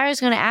potential buyer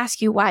is going to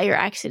ask you why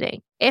you're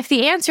exiting. If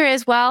the answer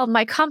is, well,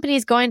 my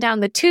company's going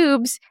down the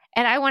tubes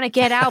and I want to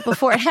get out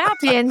before it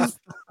happens,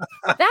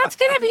 that's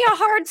going to be a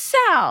hard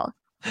sell.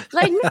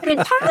 Like not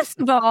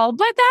impossible,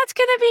 but that's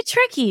going to be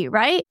tricky,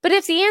 right? But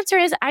if the answer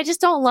is, I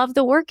just don't love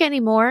the work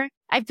anymore.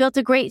 I've built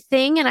a great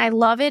thing and I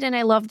love it and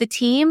I love the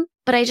team,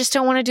 but I just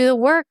don't want to do the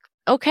work.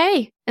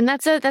 Okay. And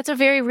that's a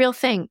very real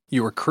thing.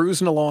 You were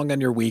cruising along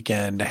on your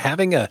weekend,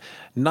 having a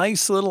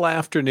nice little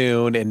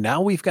afternoon, and now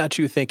we've got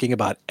you thinking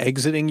about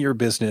exiting your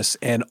business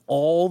and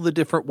all the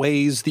different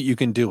ways that you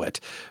can do it,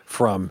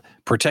 from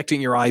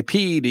protecting your IP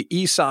to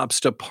ESOPs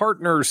to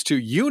partners to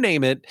you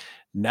name it.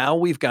 Now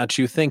we've got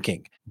you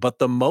thinking. But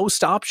the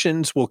most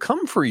options will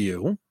come for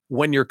you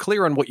when you're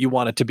clear on what you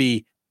want it to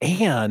be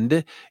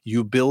and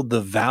you build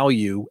the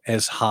value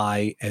as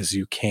high as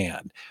you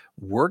can.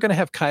 We're going to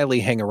have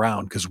Kylie hang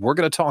around because we're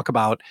going to talk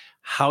about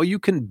how you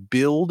can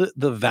build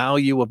the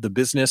value of the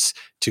business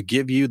to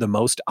give you the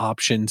most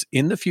options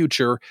in the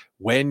future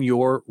when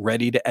you're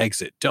ready to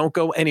exit. Don't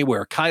go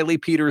anywhere.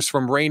 Kylie Peters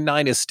from Rain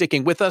 9 is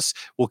sticking with us.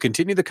 We'll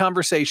continue the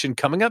conversation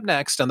coming up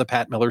next on The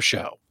Pat Miller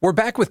Show. We're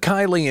back with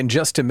Kylie in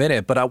just a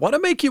minute, but I want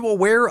to make you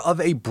aware of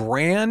a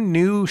brand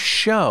new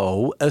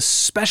show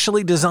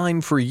especially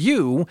designed for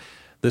you,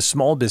 the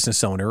small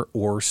business owner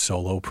or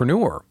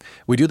solopreneur.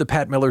 We do the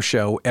Pat Miller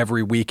Show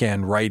every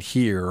weekend right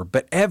here,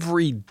 but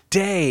every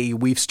day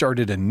we've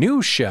started a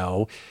new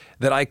show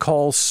that I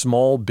call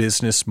Small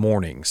Business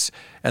Mornings.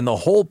 And the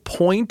whole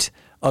point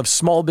of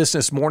Small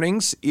Business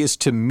Mornings is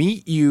to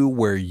meet you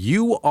where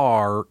you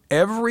are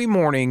every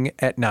morning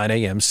at 9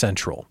 a.m.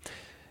 Central.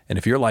 And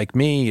if you're like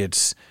me,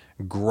 it's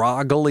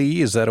groggily,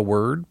 is that a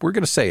word? We're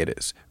going to say it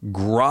is.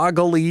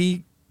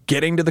 Groggily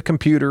getting to the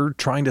computer,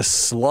 trying to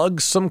slug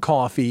some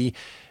coffee,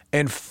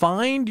 and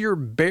find your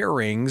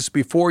bearings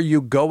before you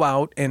go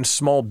out and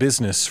small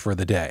business for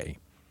the day.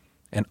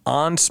 And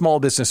on Small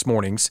Business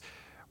Mornings,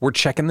 we're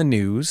checking the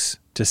news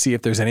to see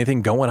if there's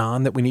anything going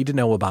on that we need to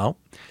know about.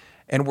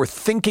 And we're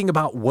thinking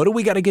about what do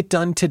we got to get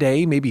done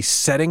today, maybe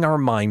setting our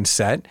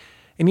mindset.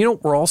 And you know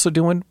what we're also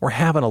doing? We're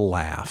having a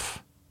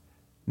laugh.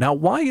 Now,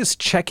 why is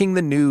checking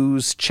the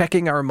news,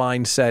 checking our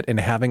mindset, and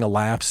having a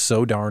laugh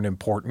so darn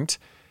important?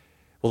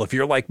 Well, if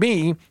you're like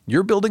me,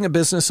 you're building a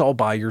business all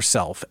by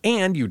yourself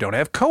and you don't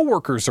have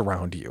coworkers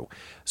around you.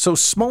 So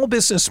Small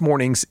Business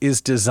Mornings is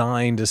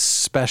designed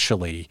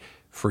especially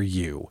for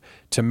you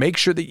to make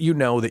sure that you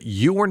know that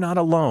you are not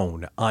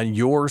alone on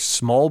your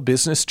small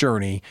business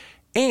journey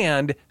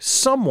and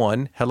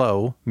someone,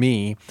 hello,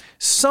 me,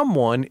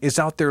 someone is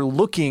out there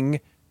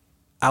looking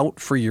out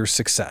for your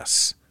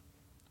success.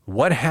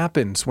 What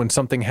happens when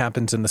something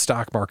happens in the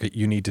stock market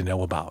you need to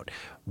know about?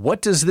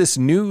 What does this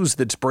news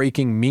that's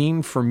breaking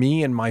mean for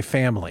me and my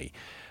family?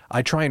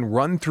 I try and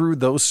run through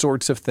those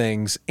sorts of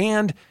things.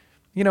 And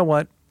you know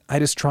what? I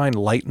just try and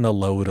lighten the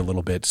load a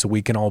little bit so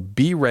we can all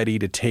be ready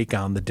to take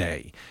on the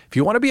day. If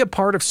you want to be a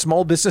part of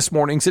Small Business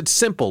Mornings, it's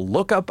simple.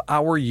 Look up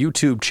our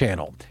YouTube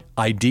channel,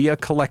 Idea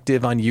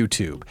Collective on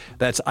YouTube.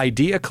 That's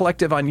Idea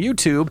Collective on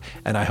YouTube,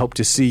 and I hope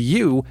to see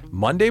you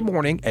Monday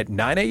morning at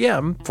 9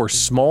 a.m. for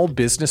Small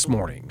Business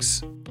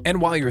Mornings. And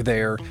while you're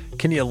there,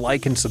 can you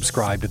like and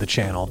subscribe to the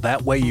channel?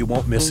 That way you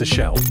won't miss a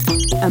show.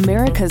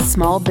 America's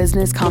Small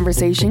Business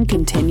Conversation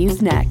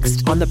continues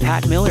next On The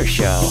Pat Miller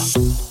Show.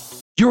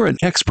 You're an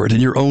expert in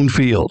your own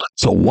field,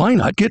 so why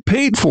not get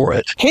paid for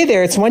it? Hey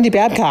there, it's Wendy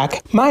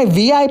Babcock. My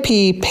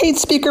VIP paid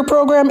speaker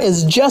program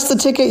is just the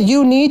ticket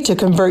you need to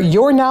convert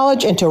your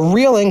knowledge into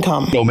real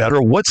income. No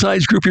matter what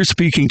size group you're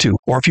speaking to,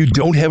 or if you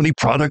don't have any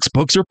products,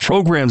 books, or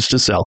programs to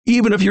sell,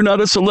 even if you're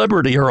not a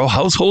celebrity or a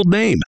household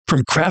name,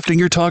 from crafting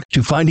your talk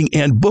to finding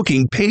and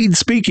booking paid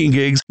speaking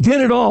gigs,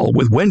 get it all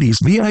with Wendy's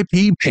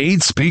VIP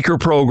paid speaker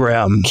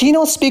program.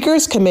 Keynote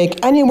speakers can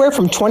make anywhere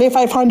from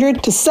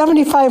 $2,500 to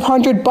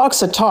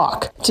 $7,500 a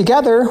talk.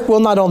 Together, we'll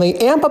not only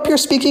amp up your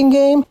speaking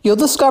game, you'll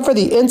discover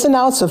the ins and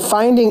outs of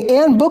finding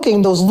and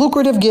booking those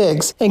lucrative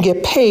gigs and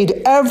get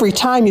paid every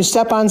time you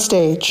step on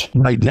stage.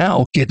 Right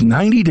now, get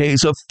 90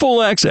 days of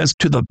full access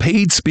to the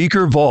Paid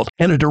Speaker Vault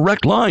and a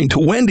direct line to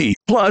Wendy,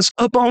 plus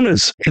a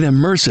bonus, an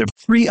immersive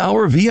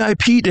 3-hour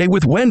VIP day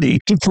with Wendy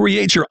to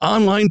create your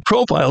online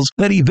profiles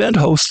that event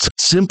hosts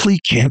simply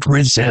can't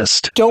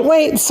resist. Don't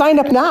wait. Sign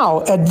up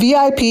now at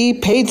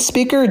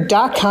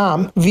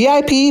VIPPaidSpeaker.com.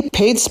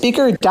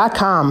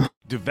 VIPPaidSpeaker.com.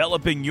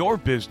 Developing your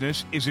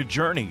business is a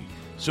journey,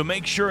 so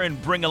make sure and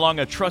bring along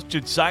a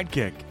trusted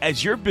sidekick.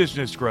 As your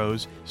business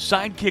grows,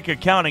 Sidekick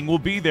Accounting will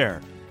be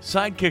there.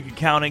 Sidekick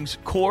Accounting's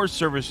core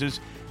services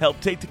help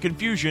take the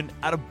confusion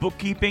out of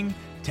bookkeeping,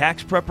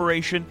 tax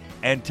preparation,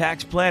 and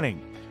tax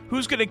planning.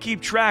 Who's going to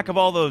keep track of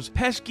all those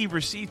pesky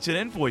receipts and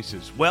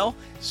invoices? Well,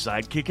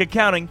 Sidekick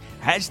Accounting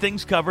has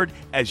things covered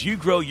as you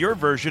grow your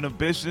version of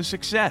business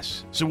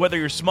success. So whether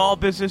your small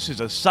business is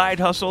a side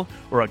hustle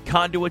or a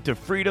conduit to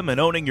freedom and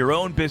owning your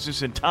own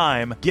business in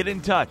time, get in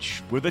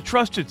touch with a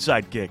trusted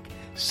sidekick,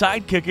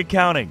 Sidekick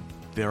Accounting.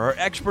 There are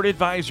expert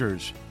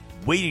advisors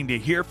waiting to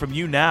hear from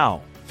you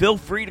now. Feel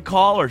free to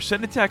call or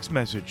send a text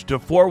message to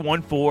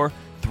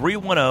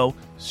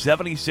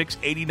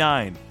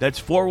 414-310-7689. That's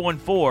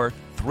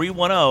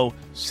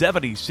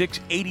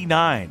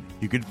 414-310-7689.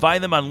 You can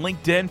find them on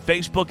LinkedIn,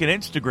 Facebook, and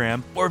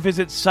Instagram, or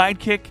visit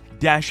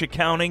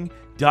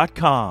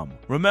sidekick-accounting.com.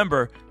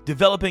 Remember,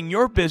 developing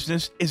your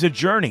business is a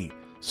journey,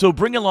 so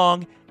bring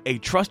along a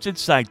trusted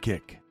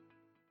sidekick.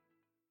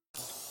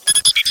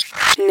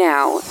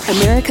 Now,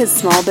 America's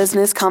Small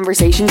Business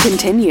Conversation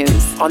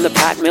continues on The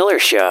Pat Miller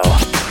Show.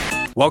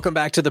 Welcome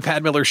back to the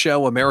Pat Miller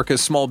Show,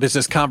 America's Small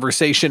Business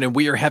Conversation, and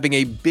we are having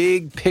a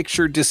big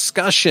picture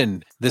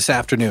discussion this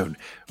afternoon.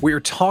 We are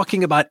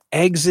talking about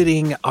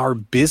exiting our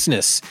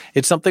business.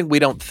 It's something we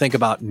don't think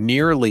about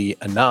nearly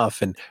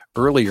enough, and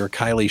earlier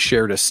Kylie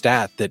shared a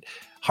stat that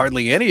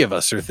hardly any of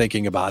us are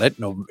thinking about it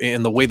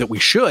in the way that we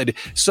should.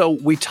 So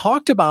we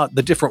talked about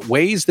the different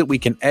ways that we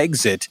can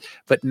exit,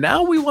 but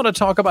now we want to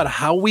talk about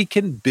how we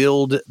can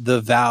build the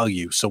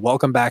value. So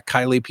welcome back,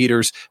 Kylie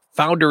Peters,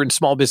 founder and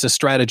small business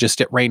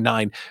strategist at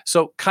Rain9.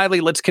 So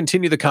Kylie, let's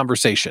continue the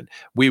conversation.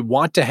 We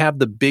want to have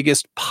the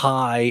biggest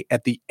pie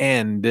at the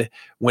end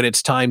when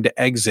it's time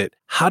to exit.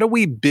 How do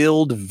we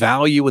build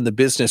value in the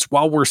business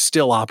while we're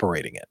still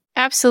operating it?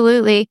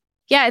 Absolutely.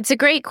 Yeah, it's a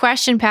great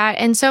question, Pat.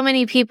 And so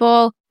many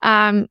people,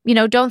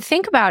 don't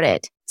think about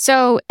it.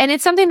 And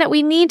it's something that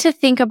we need to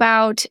think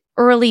about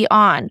early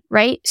on,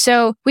 right?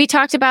 So we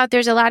talked about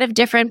there's a lot of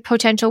different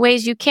potential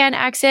ways you can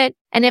exit.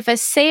 And if a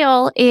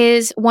sale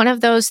is one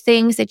of those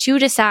things that you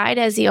decide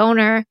as the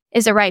owner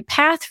is the right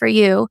path for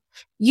you,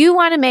 you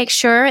want to make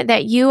sure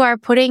that you are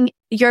putting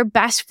your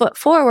best foot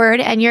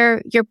forward and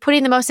you're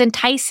putting the most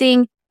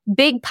enticing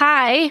big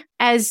pie,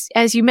 as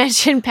you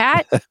mentioned,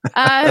 Pat. Put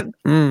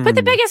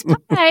the biggest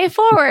pie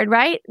forward,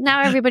 right?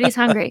 Now everybody's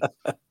hungry.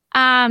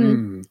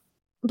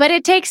 But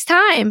it takes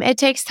time. It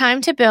takes time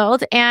to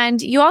build.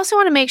 And you also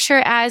want to make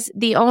sure as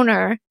the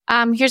owner,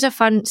 here's a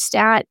fun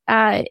stat,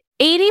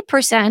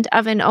 80%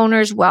 of an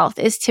owner's wealth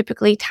is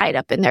typically tied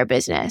up in their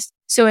business.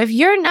 So if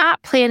you're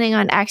not planning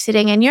on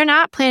exiting and you're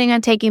not planning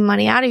on taking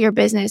money out of your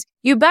business,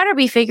 you better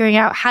be figuring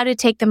out how to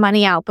take the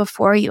money out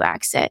before you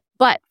exit.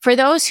 But for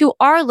those who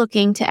are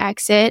looking to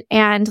exit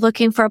and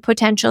looking for a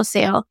potential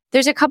sale,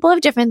 there's a couple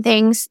of different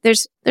things.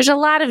 There's a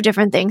lot of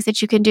different things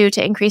that you can do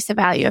to increase the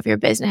value of your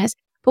business,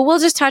 but we'll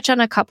just touch on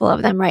a couple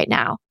of them right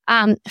now.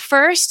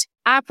 First,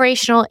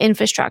 operational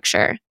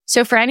infrastructure.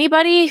 So for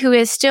anybody who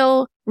is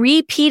still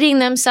repeating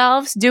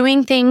themselves,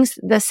 doing things,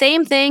 the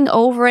same thing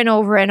over and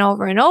over and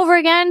over and over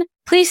again,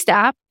 please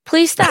stop.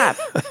 Please stop.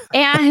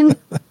 And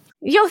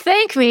you'll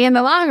thank me in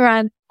the long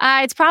run.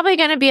 It's probably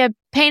going to be a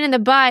pain in the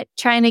butt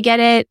trying to get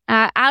it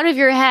out of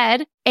your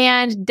head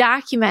and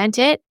document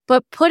it,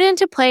 but put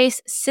into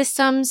place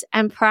systems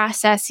and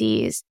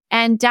processes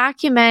and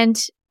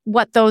document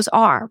what those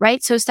are,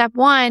 right? So step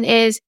one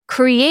is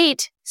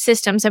create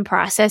systems and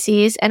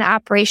processes and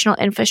operational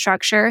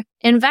infrastructure.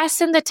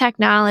 Invest in the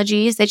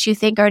technologies that you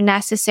think are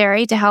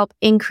necessary to help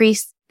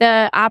increase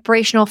the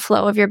operational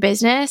flow of your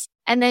business.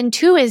 And then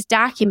two is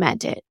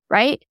document it,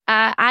 right?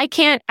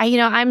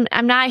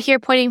 I'm not here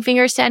pointing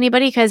fingers to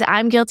anybody because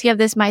I'm guilty of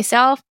this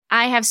myself.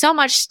 I have so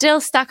much still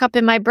stuck up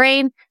in my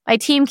brain. My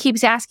team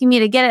keeps asking me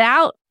to get it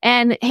out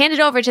and hand it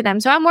over to them.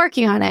 So I'm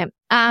working on it.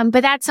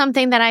 But that's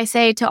something that I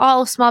say to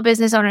all small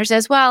business owners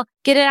as well.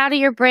 Get it out of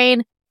your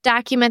brain,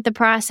 document the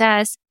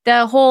process,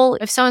 the whole,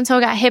 if so-and-so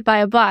got hit by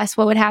a bus,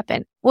 what would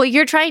happen? Well,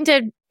 you're trying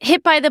to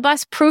hit by the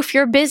bus proof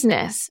your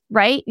business,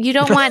 right? You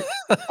don't want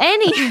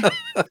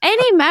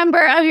any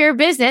member of your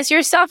business,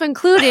 yourself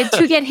included,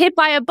 to get hit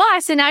by a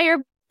bus and now your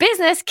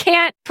business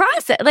can't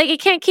process, like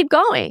it can't keep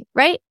going,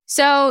 right?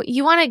 So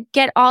you want to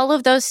get all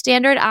of those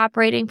standard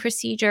operating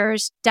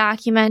procedures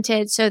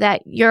documented so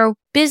that your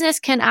business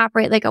can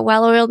operate like a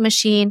well-oiled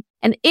machine.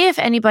 And if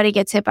anybody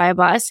gets hit by a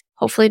bus,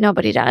 hopefully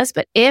nobody does,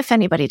 but if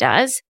anybody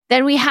does,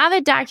 then we have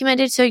it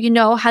documented so you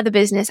know how the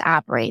business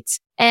operates.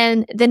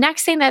 And the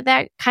next thing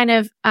that kind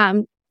of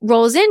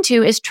rolls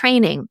into is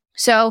training.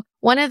 So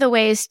one of the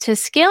ways to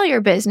scale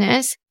your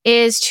business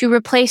is to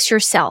replace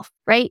yourself,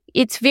 right?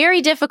 It's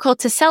very difficult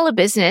to sell a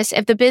business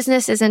if the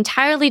business is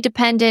entirely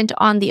dependent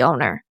on the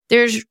owner.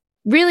 There's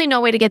really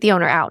no way to get the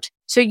owner out.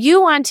 So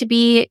you want to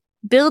be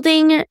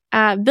building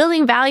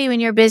value in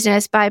your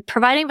business by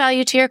providing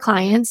value to your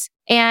clients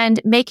and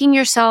making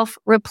yourself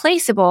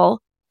replaceable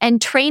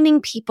and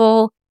training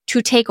people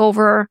to take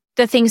over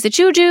the things that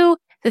you do,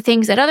 the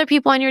things that other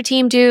people on your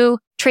team do.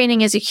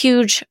 Training is a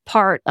huge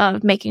part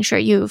of making sure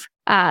you've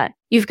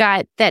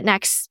got that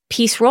next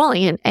piece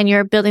rolling and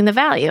you're building the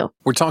value.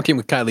 We're talking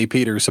with Kylie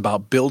Peters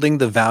about building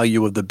the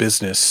value of the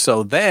business.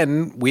 So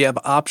then we have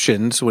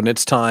options when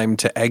it's time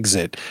to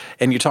exit.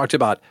 And you talked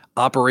about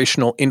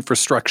operational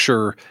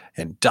infrastructure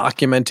and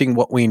documenting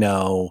what we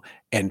know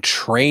and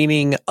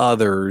training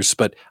others.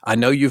 But I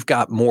know you've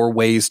got more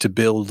ways to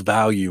build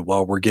value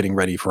while we're getting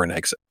ready for an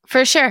exit.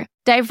 For sure.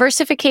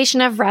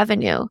 Diversification of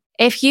revenue.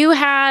 If you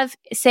have,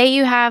 say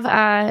you have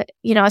a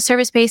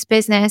service-based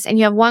business and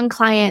you have one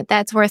client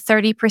that's worth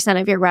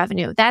 30% of your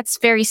revenue, that's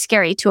very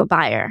scary to a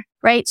buyer,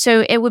 right?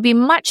 So it would be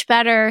much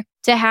better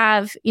to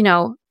have,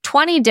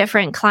 20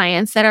 different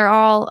clients that are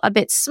all a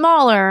bit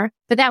smaller,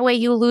 but that way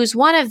you lose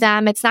one of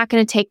them, it's not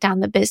going to take down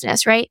the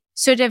business, right?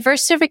 So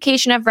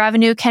diversification of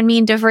revenue can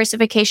mean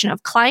diversification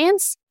of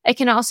clients. It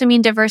can also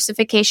mean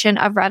diversification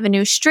of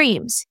revenue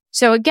streams.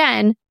 So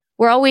again,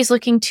 we're always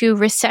looking to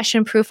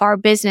recession-proof our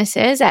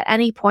businesses at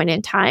any point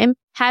in time.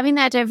 Having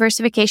that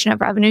diversification of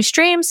revenue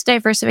streams,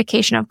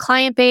 diversification of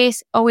client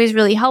base, always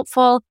really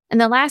helpful. And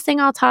the last thing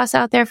I'll toss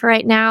out there for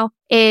right now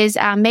is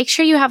make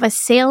sure you have a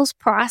sales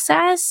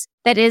process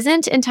that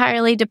isn't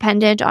entirely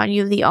dependent on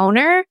you, the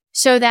owner,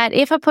 so that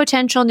if a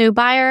potential new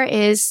buyer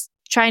is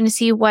trying to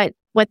see what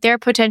their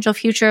potential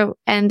future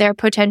and their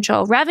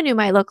potential revenue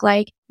might look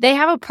like, they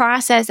have a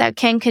process that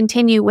can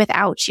continue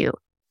without you.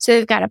 So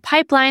they've got a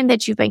pipeline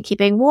that you've been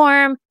keeping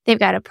warm. They've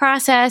got a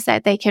process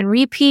that they can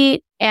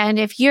repeat. And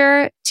if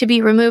you're to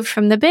be removed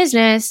from the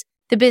business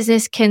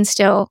can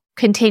still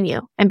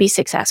continue and be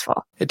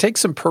successful. It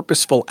takes some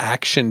purposeful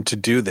action to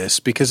do this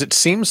because it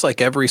seems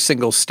like every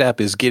single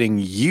step is getting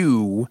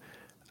you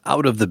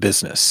out of the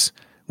business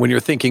when you're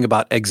thinking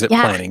about exit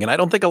planning. And I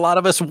don't think a lot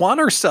of us want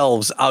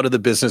ourselves out of the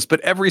business, but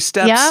every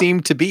step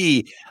seemed to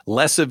be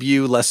less of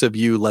you, less of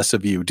you, less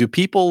of you. Do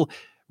people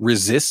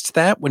resist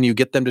that when you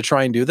get them to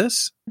try and do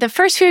this? The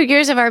first few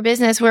years of our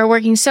business, we're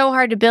working so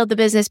hard to build the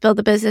business.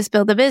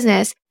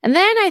 And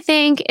then I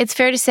think it's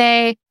fair to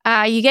say,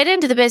 you get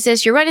into the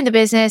business, you're running the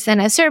business,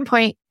 and at a certain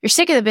point, you're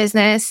sick of the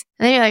business.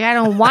 And then you're like, I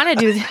don't want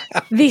to do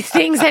these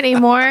things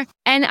anymore.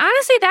 And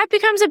honestly, that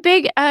becomes a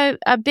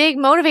big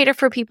motivator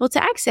for people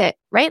to exit,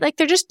 right? Like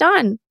they're just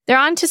done. They're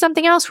on to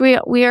something else.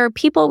 We are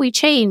people, we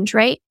change,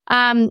 right?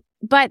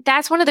 But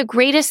that's one of the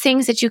greatest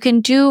things that you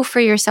can do for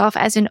yourself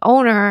as an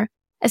owner,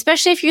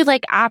 especially if you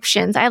like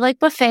options. I like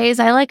buffets.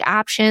 I like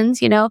options,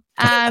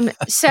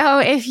 So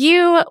if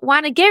you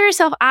want to give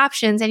yourself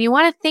options and you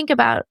want to think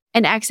about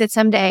an exit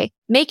someday,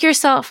 make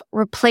yourself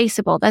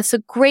replaceable. That's the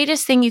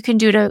greatest thing you can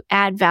do to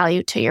add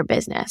value to your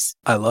business.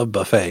 I love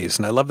buffets.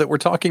 And I love that we're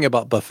talking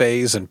about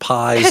buffets and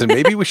pies. And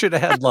maybe we should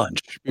have had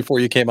lunch before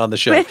you came on the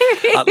show.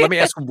 Let me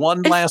ask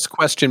one last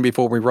question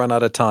before we run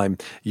out of time.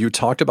 You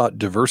talked about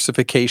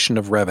diversification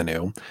of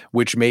revenue,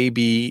 which may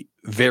be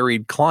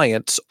varied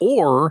clients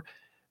or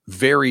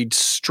varied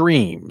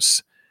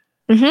streams.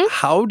 Mm-hmm.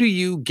 How do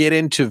you get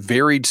into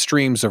varied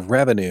streams of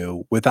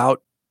revenue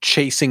without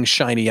chasing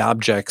shiny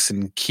objects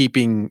and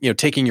taking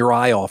your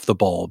eye off the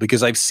ball?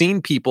 Because I've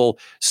seen people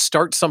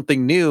start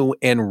something new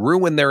and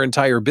ruin their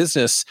entire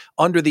business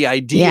under the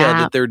idea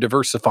that they're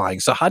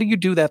diversifying. So how do you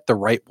do that the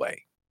right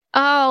way?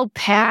 Oh,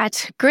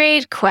 Pat,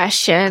 great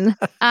question.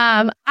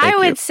 I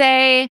would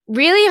say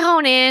really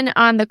hone in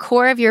on the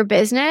core of your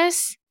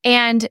business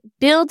and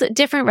build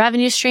different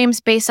revenue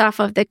streams based off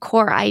of the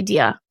core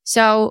idea.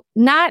 So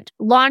not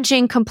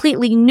launching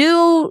completely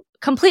new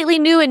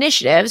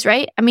initiatives,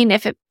 right? I mean,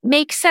 if it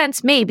makes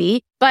sense,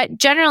 maybe, but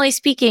generally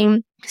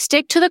speaking,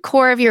 stick to the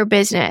core of your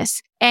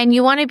business. And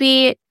you want to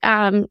be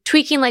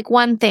tweaking like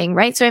one thing,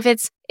 right? So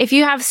if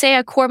you have, say,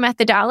 a core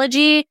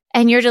methodology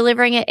and you're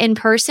delivering it in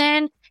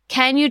person,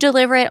 can you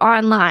deliver it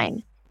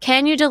online?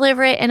 Can you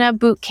deliver it in a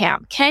boot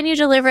camp? Can you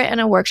deliver it in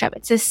a workshop?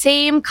 It's the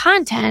same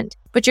content,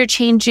 but you're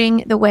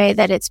changing the way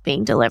that it's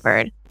being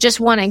delivered. Just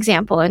one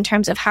example in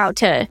terms of how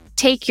to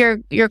take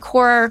your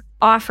core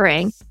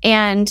offering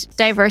and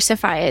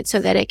diversify it so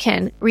that it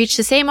can reach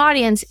the same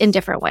audience in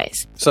different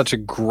ways. Such a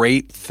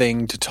great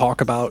thing to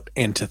talk about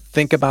and to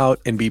think about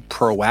and be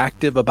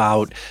proactive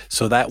about.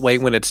 So that way,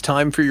 when it's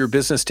time for your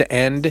business to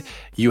end,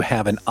 you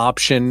have an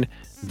option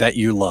that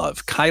you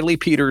love. Kylie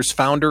Peters,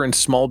 founder and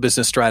small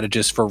business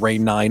strategist for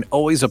Rain9.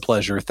 Always a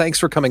pleasure. Thanks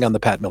for coming on The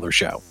Pat Miller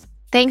Show.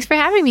 Thanks for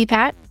having me,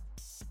 Pat.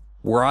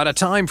 We're out of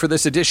time for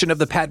this edition of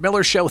The Pat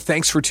Miller Show.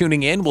 Thanks for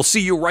tuning in. We'll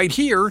see you right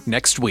here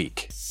next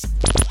week.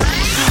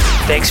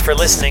 Thanks for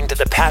listening to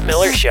The Pat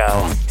Miller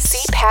Show.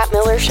 See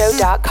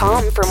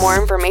patmillershow.com for more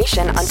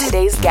information on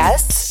today's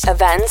guests,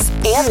 events,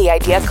 and the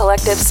Idea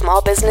Collective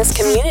small business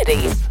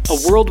community.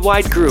 A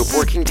worldwide group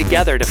working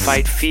together to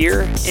fight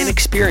fear,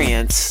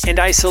 inexperience, and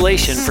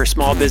isolation for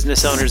small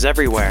business owners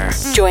everywhere.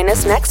 Join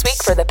us next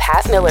week for The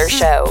Pat Miller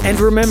Show. And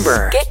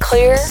remember, get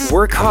clear,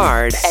 work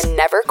hard, and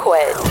never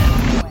quit.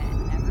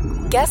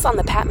 Guests on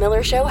The Pat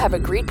Miller Show have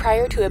agreed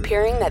prior to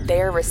appearing that they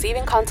are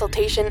receiving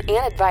consultation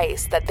and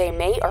advice that they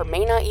may or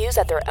may not use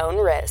at their own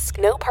risk.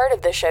 No part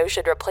of the show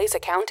should replace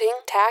accounting,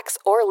 tax,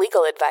 or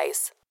legal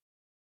advice.